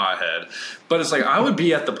 I'm a hothead, but it's like I would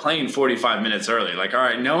be at the plane 45 minutes early. Like, all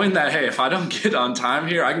right, knowing that, hey, if I don't get on time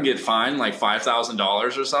here, I can get fined like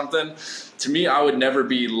 $5,000 or something. To me, I would never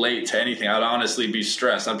be late to anything. I'd honestly be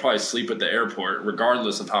stressed. I'd probably sleep at the airport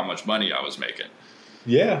regardless of how much money I was making.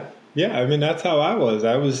 Yeah. Yeah, I mean, that's how I was.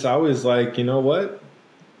 I was like, you know what?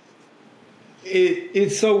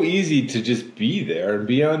 It's so easy to just be there and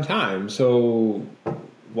be on time. So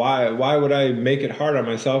why would I make it hard on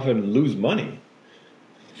myself and lose money?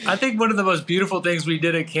 I think one of the most beautiful things we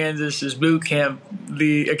did at Kansas is boot camp.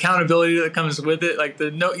 The accountability that comes with it, like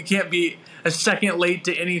you can't be a second late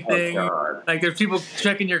to anything. Oh, like there's people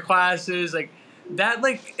checking your classes, like that.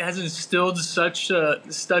 Like has instilled such a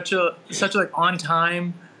like on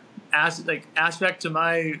time aspect to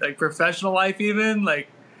my like professional life. Even like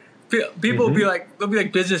people will be like, there'll be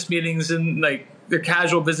like business meetings and like they're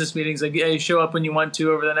casual business meetings. Like, yeah, you show up when you want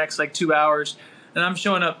to over the next like 2 hours, and I'm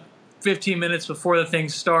showing up 15 minutes before the thing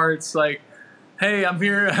starts, like, hey, I'm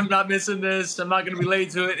here, I'm not missing this, I'm not going to be late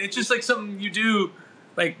to it. It's just like something you do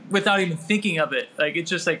like without even thinking of it. Like it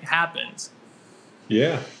just like happens.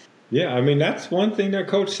 Yeah. Yeah. I mean, that's one thing that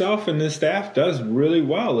Coach Self and his staff does really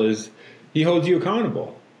well is he holds you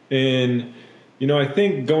accountable. And, I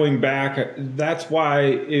think going back, that's why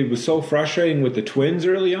it was so frustrating with the Twins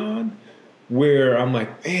early on, where I'm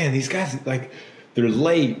like, man, these guys, like, they're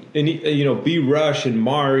late. And, B. Rush and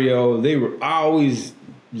Mario, they were always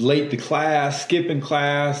late to class, skipping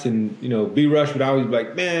class, and B Rush would always be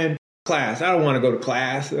like, "Man, class, I don't want to go to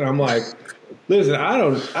class." And I'm like, "Listen, I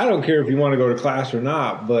don't care if you want to go to class or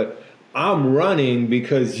not, but I'm running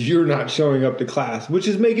because you're not showing up to class, which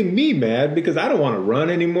is making me mad because I don't want to run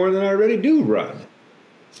any more than I already do run.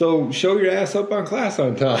 So show your ass up on class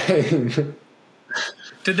on time."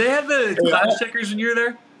 Did they have the class checkers when you were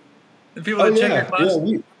there? The people that check your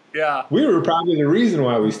class? Yeah. We were probably the reason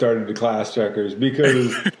why we started the class checkers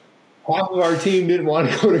because half of our team didn't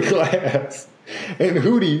want to go to class. And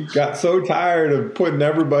Hootie got so tired of putting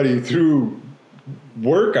everybody through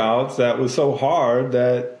workouts that was so hard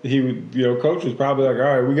that he would, coach was probably like,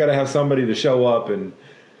 all right, we got to have somebody to show up and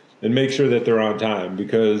make sure that they're on time.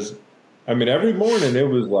 Because, every morning it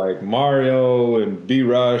was like Mario and B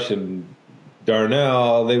Rush and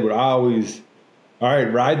Darnell, they would always, all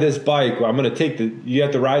right, ride this bike. Well, you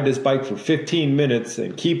have to ride this bike for 15 minutes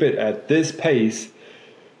and keep it at this pace,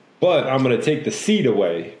 but I'm going to take the seat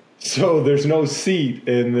away. So there's no seat,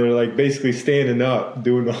 and they're like basically standing up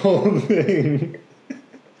doing the whole thing.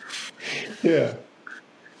 Yeah.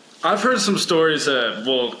 I've heard some stories.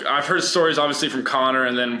 I've heard stories obviously from Connor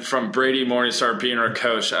and then from Brady Morningstar being our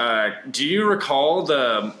coach. Do you recall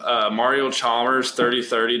the Mario Chalmers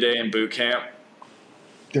 30-30 day in boot camp?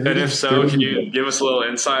 And if so, can you give us a little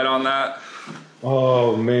insight on that?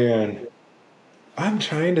 Oh, man. I'm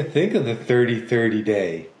trying to think of the 30-30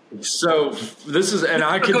 day. So this is, and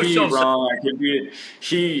I could be wrong. I could be.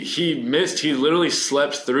 He missed. He literally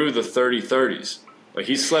slept through the 30-30s. Like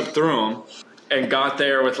he slept through them and got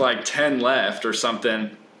there with like 10 left or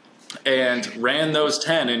something, and ran those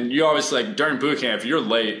 10. And you always like during boot camp, if you're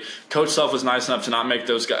late, Coach Self was nice enough to not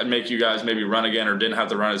make you guys maybe run again or didn't have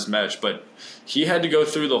to run as much, but he had to go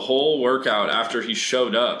through the whole workout after he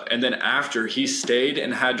showed up, and then after he stayed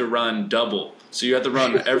and had to run double. So you had to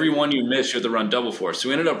run every one you missed, you had to run double for. So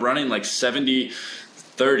we ended up running like 70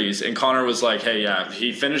 30s, and Connor was like, hey, yeah,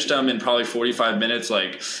 he finished them in probably 45 minutes.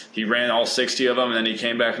 Like he ran all 60 of them, and then he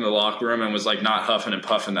came back in the locker room and was like not huffing and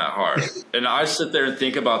puffing that hard. And I sit there and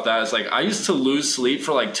think about that. It's like I used to lose sleep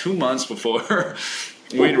for like 2 months before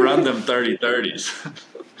we'd run them 30-30s.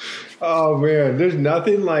 Oh, man, there's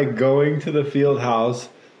nothing like going to the field house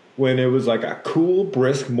when it was like a cool,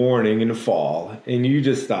 brisk morning in the fall, and you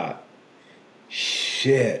just thought,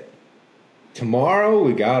 shit, tomorrow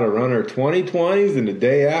we got to run our 20-20s, and the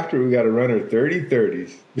day after we got to run our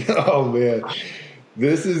 30-30s. Oh, man,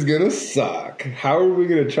 this is going to suck. How are we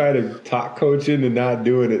going to try to talk coach into not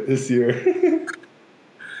doing it this year?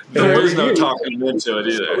 There is no talking into it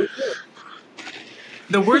either.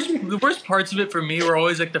 The worst parts of it for me were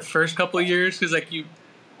always like the first couple of years, because like you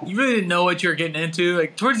really didn't know what you were getting into.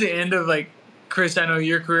 Like towards the end of like Chris, I know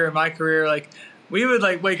your career and my career, like we would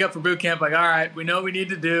like wake up for boot camp like, all right, we know what we need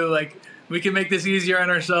to do. Like we can make this easier on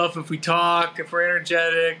ourselves if we talk, if we're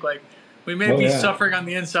energetic. Like we may be suffering on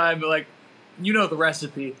the inside, but like the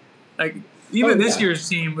recipe. Like even this year's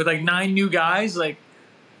team with like 9 new guys, like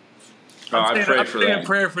I'm saying a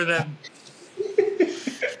prayer for them.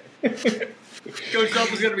 Coach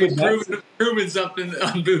Self is going to be proving something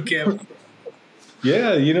on boot camp.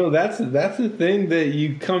 Yeah, that's the thing that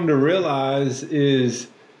you come to realize is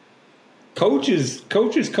coach is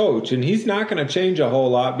coach, and he's not going to change a whole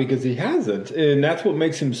lot because he hasn't, and that's what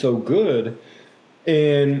makes him so good.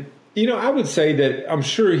 And I would say that I'm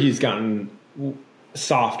sure he's gotten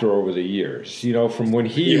softer over the years. From when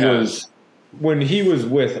he was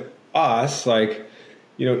with us, like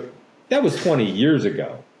that was 20 years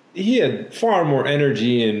ago. He had far more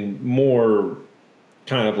energy and more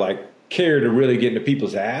kind of like care to really get into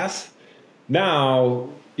people's ass. Now,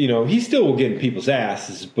 he still will get in people's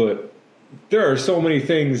asses, but there are so many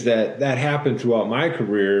things that happened throughout my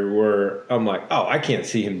career where I'm like, oh, I can't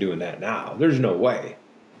see him doing that now. There's no way.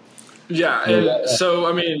 Yeah, and so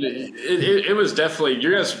I mean, it was definitely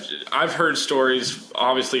you guys. I've heard stories,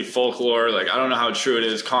 obviously folklore. Like I don't know how true it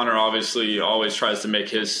is. Connor obviously always tries to make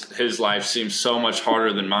his life seem so much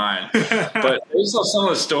harder than mine. But based on some of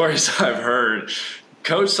the stories I've heard,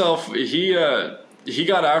 Coach Self he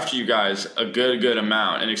got after you guys a good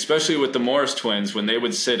amount, and especially with the Morris twins when they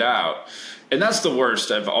would sit out. And that's the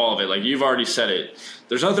worst of all of it. Like you've already said it.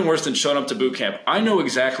 There's nothing worse than showing up to boot camp. I know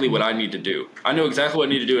exactly what I need to do.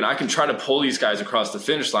 And I can try to pull these guys across the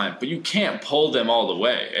finish line, but you can't pull them all the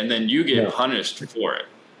way, and then you get punished for it.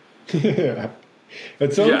 Yeah.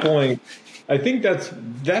 At some point, I think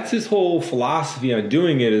that's his whole philosophy on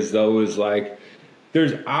doing it is like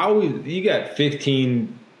there's always – you got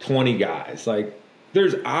 15, 20 guys. Like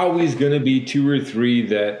there's always going to be 2 or 3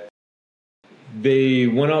 that they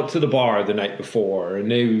went out to the bar the night before and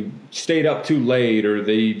they stayed up too late, or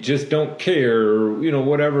they just don't care, or,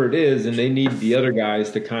 whatever it is, and they need the other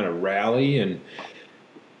guys to kind of rally and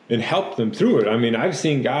help them through it. I mean, I've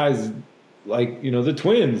seen guys like, the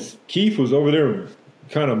Twins. Keith was over there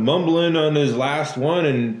kind of mumbling on his last one,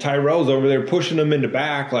 and Tyrell's over there pushing him in the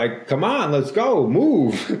back like, come on, let's go,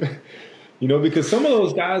 move. Because some of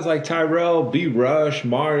those guys like Tyrell, B. Rush,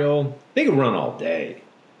 Mario, they can run all day.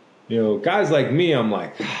 Guys like me, I'm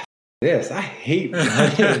like, this, I hate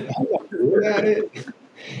running. I'm not good at it.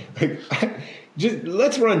 Just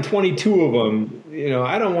let's run 22 of them.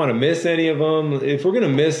 I don't want to miss any of them. If we're going to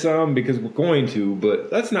miss some, because we're going to,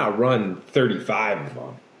 but let's not run 35 of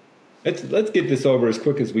them. Let's get this over as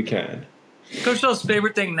quick as we can. Coach L's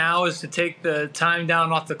favorite thing now is to take the time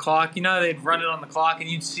down off the clock. They'd run it on the clock, and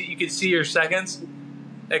you could see your seconds.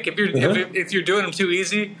 Like if you're doing them too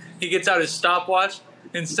easy, he gets out his stopwatch.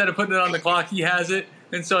 Instead of putting it on the clock, he has it,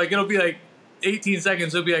 and so it'll be like 18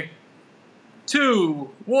 seconds. It'll be like 2,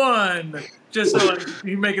 1, just so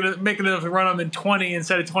you're making enough to run them in 20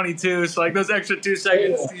 instead of 22. So those extra 2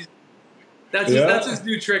 seconds. That's his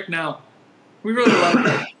new trick now. We really love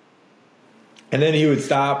it. And then he would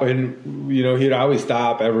stop, and he'd always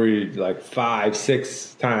stop every 5,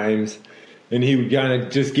 6 times, and he would kind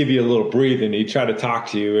of just give you a little breathe, and he'd try to talk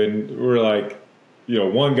to you, and we're like,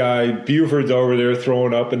 one guy, Buford's over there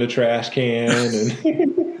throwing up in the trash can, and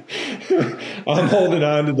I'm holding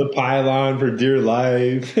on to the pylon for dear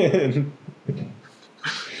life. And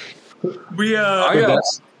I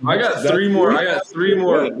got three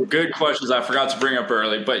more good questions I forgot to bring up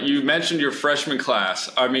early. But you mentioned your freshman class.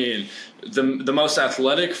 I mean, the most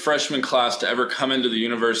athletic freshman class to ever come into the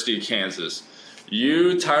University of Kansas.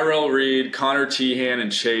 You, Tyrell Reed, Connor Tehan,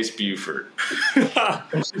 and Chase Buford.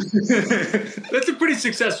 That's a pretty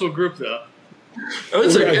successful group, though.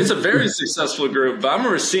 It's a very successful group. But I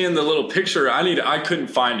remember seeing the little picture. I couldn't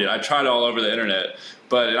find it. I tried all over the internet.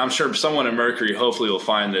 But I'm sure someone at Mercury hopefully will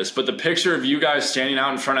find this. But the picture of you guys standing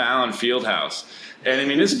out in front of Allen Fieldhouse. And, I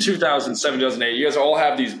mean, this is 2007, 2008. You guys all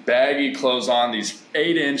have these baggy clothes on, these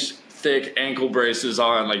 8-inch thick ankle braces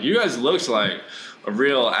on. You guys looked like a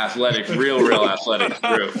real athletic group.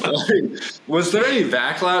 Was there any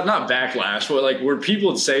backlash? Not backlash, but where people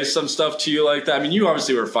would say some stuff to you like that? I mean, you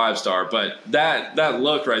obviously were a 5-star, but that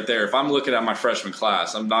look right there, if I'm looking at my freshman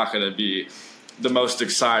class, I'm not going to be the most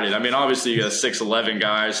excited. I mean, obviously you got a 6'11"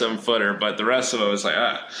 guy, 7-footer, but the rest of it was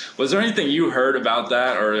was there anything you heard about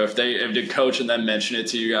that, or if did coach and then mention it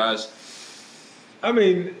to you guys? I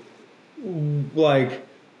mean,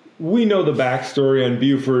 we know the backstory on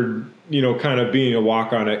Buford, kind of being a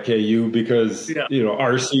walk-on at KU because,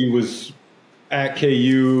 RC was at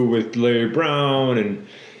KU with Larry Brown. And,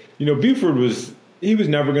 Buford was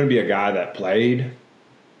never going to be a guy that played.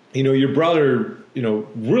 Your brother,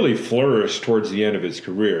 really flourished towards the end of his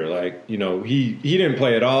career. He didn't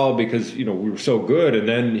play at all because, we were so good. And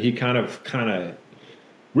then he kind of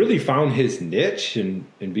really found his niche and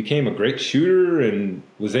became a great shooter and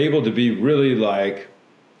was able to be really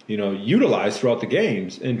utilized throughout the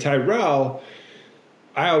games. And Tyrell,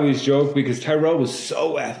 I always joke because Tyrell was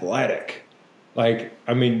so athletic.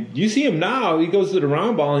 You see him now, he goes to the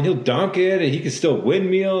round ball and he'll dunk it and he can still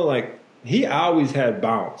windmill. He always had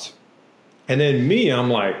bounce. And then me,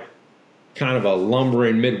 I'm kind of a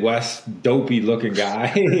lumbering Midwest dopey looking guy.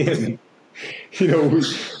 And,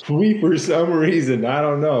 we for some reason, I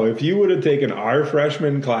don't know, if you would have taken our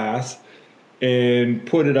freshman class and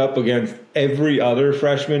put it up against every other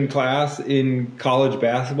freshman class in college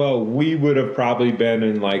basketball, we would have probably been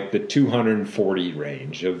in the 240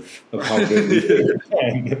 range of how good we could have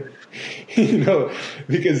been.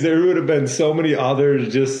 Because there would have been so many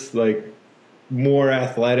others just more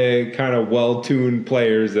athletic, kind of well-tuned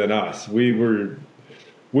players than us. We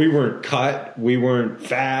weren't cut, we weren't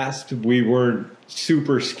fast, we weren't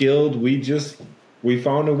super skilled. We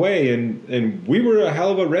found a way, and we were a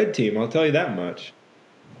hell of a red team, I'll tell you that much.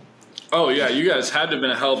 Oh, yeah, you guys had to have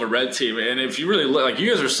been a hell of a red team. And if you really look,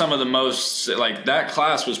 you guys are some of the most, that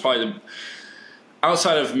class was probably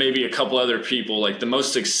outside of maybe a couple other people, the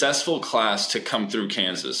most successful class to come through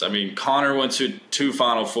Kansas. I mean, Connor went to 2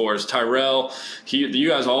 Final Fours. Tyrell, you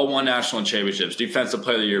guys all won national championships, Defensive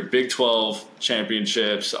Player of the Year, Big 12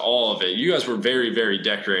 championships, all of it. You guys were very, very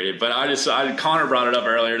decorated. But Connor brought it up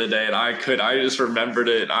earlier today, and I just remembered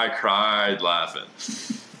it, and I cried laughing.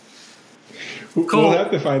 Cool. We'll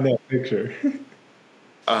have to find that picture.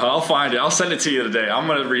 I'll find it. I'll send it to you today. I'm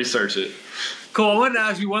going to research it. Cool. I wanted to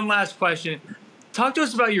ask you one last question. Talk to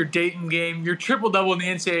us about your Dayton game, your triple-double in the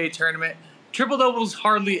NCAA tournament. triple doubles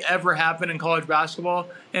hardly ever happen in college basketball,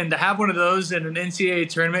 and to have one of those in an NCAA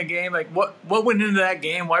tournament game, like what went into that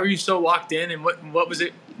game? Why were you so locked in, and what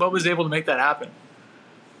was able to make that happen?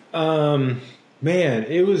 Man,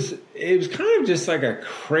 it was kind of just like a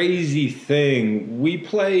crazy thing. We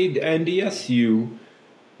played NDSU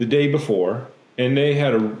the day before, and they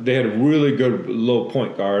had a really good low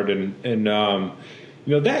point guard, and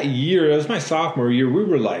that year, it was my sophomore year,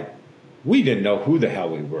 we didn't know who the hell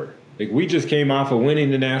we were. Like, we just came off of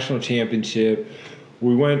winning the national championship.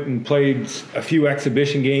 We went and played a few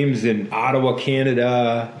exhibition games in Ottawa,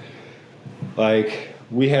 Canada. Like,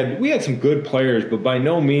 we had some good players, but by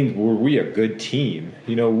no means were we a good team.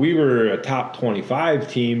 We were a top 25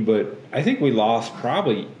 team, but I think we lost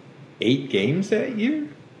probably 8 games that year.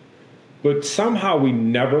 But somehow we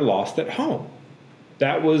never lost at home.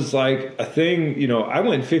 That was like a thing. I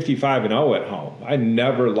went 55-0 at home. I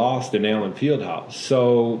never lost in Allen Fieldhouse.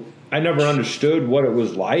 So I never understood what it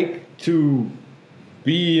was like to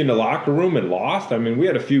be in the locker room and lost. I mean, we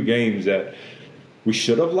had a few games that we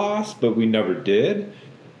should have lost, but we never did.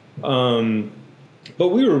 But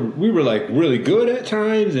we were like really good at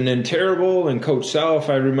times and then terrible. And Coach Self,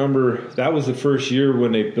 I remember that was the first year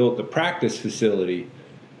when they built the practice facility,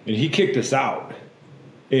 and he kicked us out.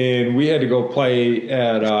 And we had to go play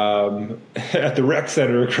at the rec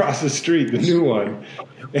center across the street, the new one.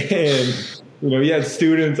 And you had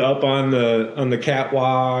students up on the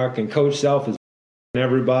catwalk, and Coach Self is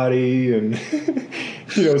everybody, and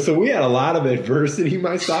so we had a lot of adversity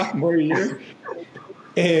my sophomore year,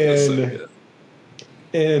 and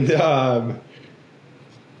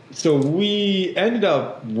so we ended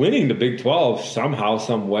up winning the Big 12 somehow,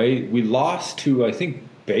 some way. We lost to, I think,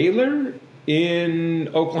 Baylor in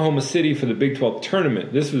Oklahoma City for the Big 12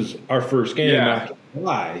 tournament. This was our first game after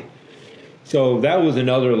July. So that was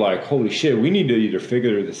another like, holy shit, we need to either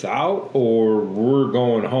figure this out or we're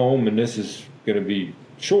going home and this is going to be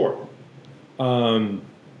short. So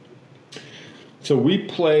we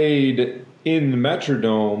played in the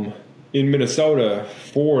Metrodome in Minnesota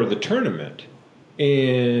for the tournament.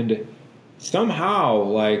 And somehow,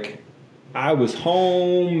 like, I was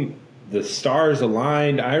home, the stars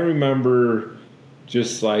aligned. I remember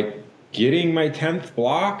just like getting my 10th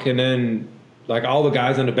block, and then like all the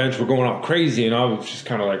guys on the bench were going all crazy, and I was just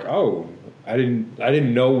kind of like, oh, I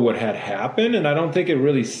didn't know what had happened, and I don't think it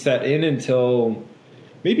really set in until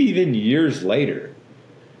maybe even years later,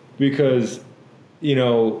 because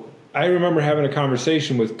I remember having a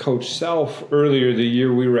conversation with Coach Self earlier the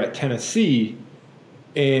year we were at Tennessee,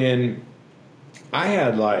 and I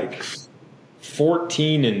had like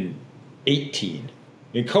 14 and 18.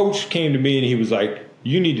 And Coach came to me and he was like,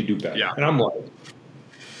 you need to do better. Yeah. And I'm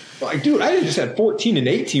like, dude, I just had 14 and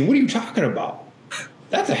 18. What are you talking about?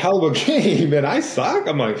 That's a hell of a game, and I suck.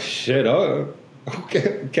 I'm like, shit,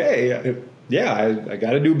 okay. Yeah, I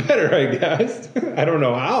got to do better, I guess. I don't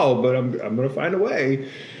know how, but I'm going to find a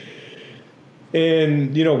way.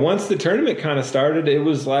 And, once the tournament kind of started, it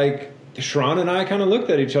was like Sharon and I kind of looked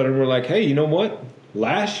at each other and we're like, hey, you know what?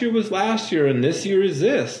 Last year was last year and this year is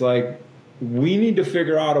this. Like, we need to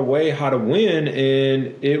figure out a way how to win.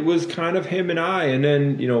 And it was kind of him and I. And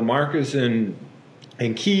then, Marcus and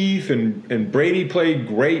Keith and Brady played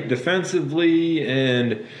great defensively.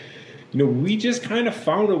 And, we just kind of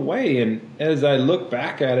found a way. And as I look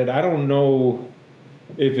back at it, I don't know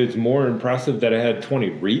if it's more impressive that I had 20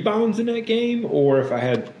 rebounds in that game or if I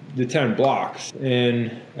had the 10 blocks.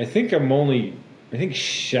 And I think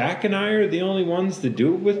Shaq and I are the only ones to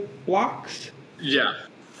do it with blocks. Yeah.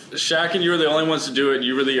 Shaq and you were the only ones to do it.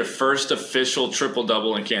 You were the first official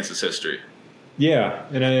triple-double in Kansas history. Yeah,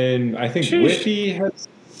 and I think Whiffy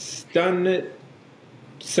has done it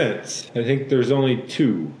since. I think there's only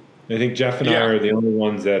 2. I think Jeff and I are the only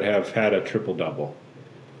ones that have had a triple-double.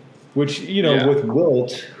 Which, with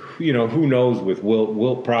Wilt, who knows with Wilt.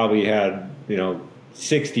 Wilt probably had,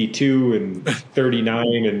 62 and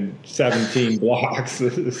 39 and 17 blocks.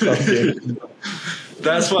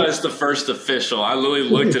 That's why it's the first official. I literally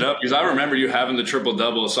looked it up because I remember you having the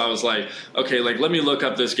triple-double. So I was like, okay, like let me look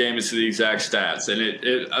up this game and see the exact stats. And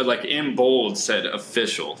it like in bold said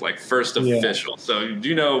official, like first official. So,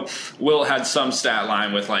 Will had some stat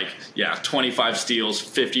line with 25 steals,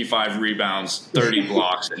 55 rebounds, 30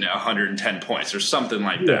 blocks, and 110 points or something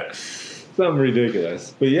like that. Something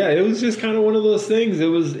ridiculous. But yeah, it was just kind of one of those things. It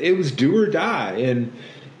was do or die.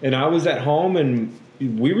 And I was at home and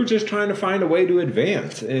we were just trying to find a way to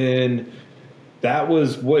advance, and that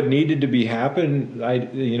was what needed to be happen.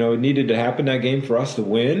 It needed to happen that game for us to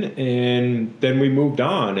win, and then we moved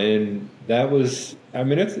on. And that was,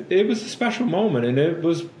 it was a special moment, and it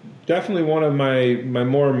was definitely one of my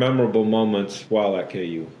more memorable moments while at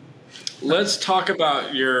KU. Let's talk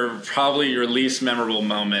about probably your least memorable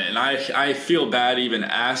moment. And I feel bad even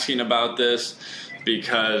asking about this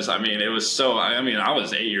because, I mean, it was I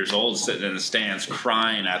was 8 years old sitting in the stands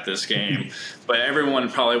crying at this game. But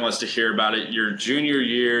everyone probably wants to hear about it. Your junior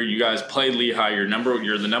year, you guys played Lehigh. You're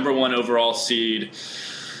the number 1 overall seed.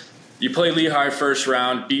 You play Lehigh first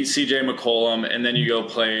round, beat C.J. McCollum, and then you go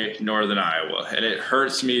play Northern Iowa. And it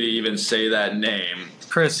hurts me to even say that name.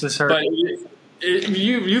 Chris, this hurt. But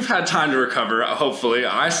you've had time to recover, hopefully.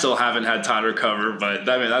 I still haven't had time to recover, but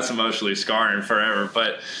I mean, that's emotionally scarring forever.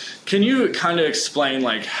 But can you kind of explain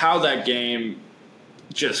like how that game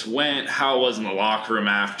just went, how it was in the locker room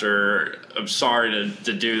after? I'm sorry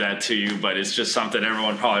to do that to you, but it's just something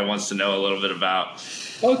everyone probably wants to know a little bit about.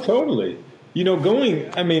 Oh, totally.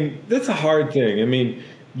 That's a hard thing. I mean,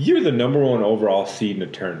 you're the number 1 overall seed in a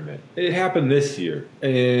tournament. It happened this year,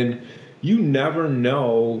 and you never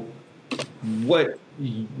know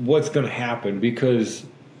what's going to happen because,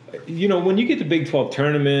 when you get the Big 12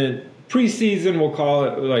 tournament, preseason, we'll call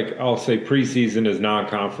it, like I'll say preseason is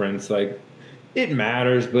non-conference, like it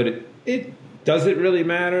matters, but it does it really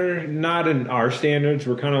matter? Not in our standards.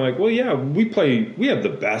 We're kind of like, well, yeah, we have the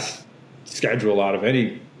best schedule out of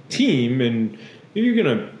any team, and you're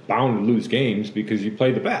going to bound to lose games because you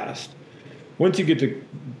play the best. Once you get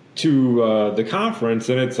to the conference,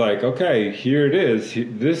 and it's like, okay, here it is.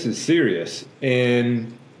 This is serious.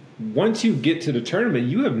 And once you get to the tournament,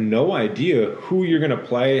 you have no idea who you're going to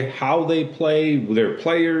play, how they play, their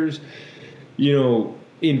players.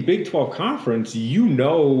 In Big 12 conference,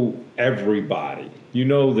 everybody. You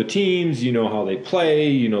know the teams, you know how they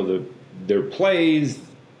play, their plays,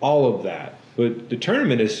 all of that. But the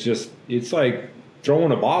tournament is it's like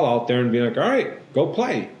throwing a ball out there and being like, all right, go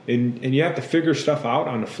play. And you have to figure stuff out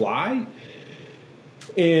on the fly.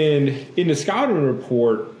 And in the scouting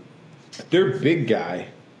report, their big guy,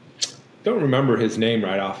 don't remember his name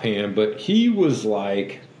right offhand, but he was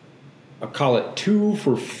like, I'll call it 2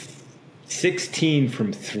 for 16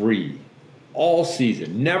 from 3 all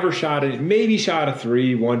season. Never shot it, maybe shot a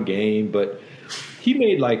 3 one game, but he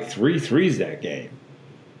made like 3 threes that game.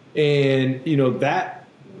 And, that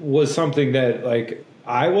was something that, like,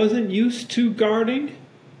 I wasn't used to guarding.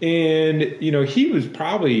 And, he was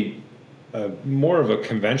probably more of a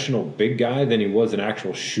conventional big guy than he was an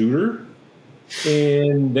actual shooter.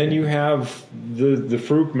 And then you have the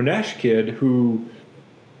Farouk Manesh kid who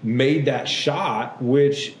made that shot,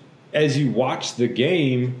 which, as you watch the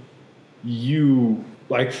game,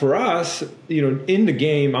 like for us, in the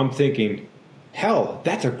game, I'm thinking, hell,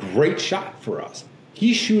 that's a great shot for us.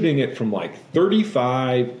 He's shooting it from like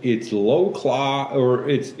 35. It's low clock, or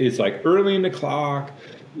it's like early in the clock.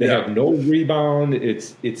 They have no rebound.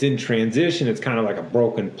 It's in transition. It's kind of like a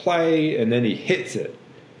broken play, and then he hits it.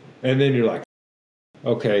 And then you're like,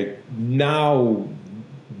 okay, now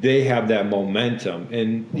they have that momentum.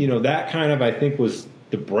 And, that kind of, I think, was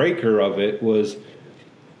the breaker of it was,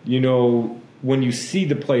 when you see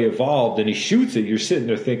the play evolved and he shoots it, you're sitting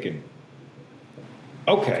there thinking,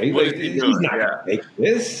 okay, like, he's not going to make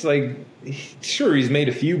this. Like, sure, he's made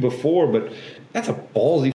a few before, but that's a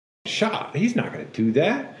ballsy shot. He's not going to do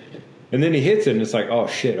that. And then he hits it, and it's like, oh,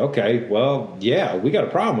 shit, okay, well, yeah, we got a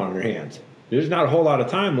problem on our hands. There's not a whole lot of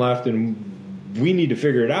time left, and we need to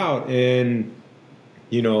figure it out. And,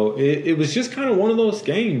 it was just kind of one of those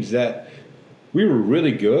games that we were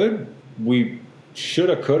really good. We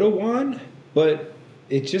shoulda, coulda won, but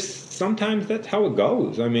it just sometimes that's how it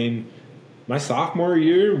goes. I mean, my sophomore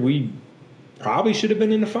year, we probably should have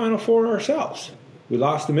been in the Final Four ourselves. We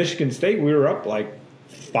lost to Michigan State. We were up like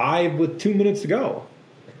 5 with 2 minutes to go.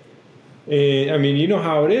 And, I mean, you know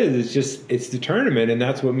how it is. It's the tournament, and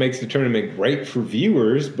that's what makes the tournament great for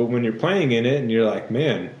viewers. But when you're playing in it and you're like,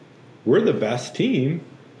 man, we're the best team,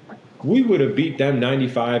 we would have beat them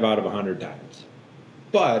 95 out of 100 times.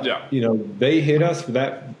 But, they hit us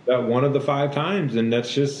that one of the 5 times, and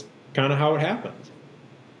that's just kind of how it happens.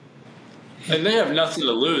 And they have nothing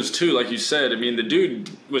to lose, too, like you said. I mean, the dude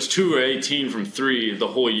was 2 or 18 from 3 the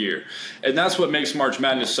whole year. And that's what makes March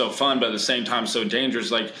Madness so fun, but at the same time so dangerous.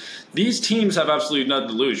 Like, these teams have absolutely nothing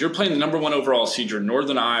to lose. You're playing the number 1 overall seed. You're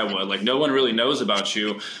Northern Iowa. Like, no one really knows about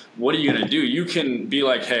you. What are you going to do? You can be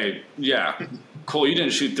like, hey, yeah, cool, you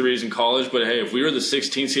didn't shoot threes in college, but, hey, if we were the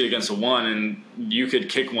 16th seed against a 1 and you could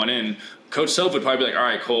kick one in, Coach Self would probably be like, all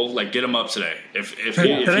right, Cole, like, get him up today. If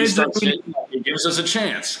he starts hitting, he gives us a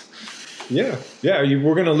chance. Yeah.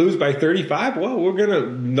 We're going to lose by 35. Well,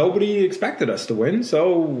 nobody expected us to win.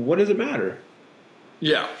 So what does it matter?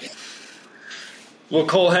 Yeah. Well,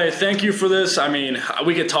 Cole, hey, thank you for this. I mean,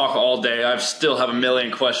 we could talk all day. I still have a million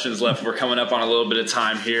questions left. We're coming up on a little bit of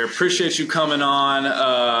time here. Appreciate you coming on.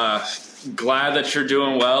 Glad that you're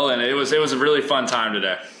doing well, and it was a really fun time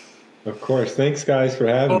today. Of course. Thanks, guys, for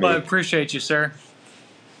having me. I appreciate you, sir.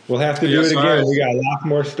 We'll have to do it again. Right. We got a lot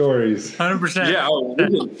more stories. 100%. Yeah,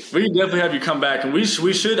 we can definitely have you come back, and we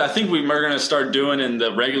should. I think we're going to start doing in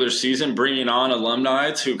the regular season, bringing on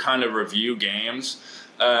alumni to kind of review games.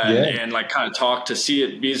 And like kind of talk to see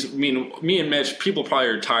it, because me and Mitch, people probably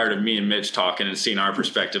are tired of me and Mitch talking and seeing our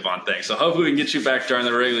perspective on things. So hopefully we can get you back during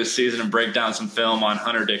the regular season and break down some film on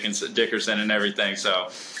Hunter Dickerson and everything. So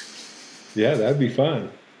yeah, that'd be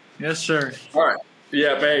fun. Yes, sir. All right.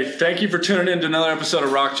 Yeah, hey, thank you for tuning in to another episode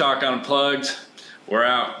of Rock Chalk Unplugged. We're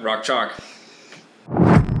out. Rock Chalk.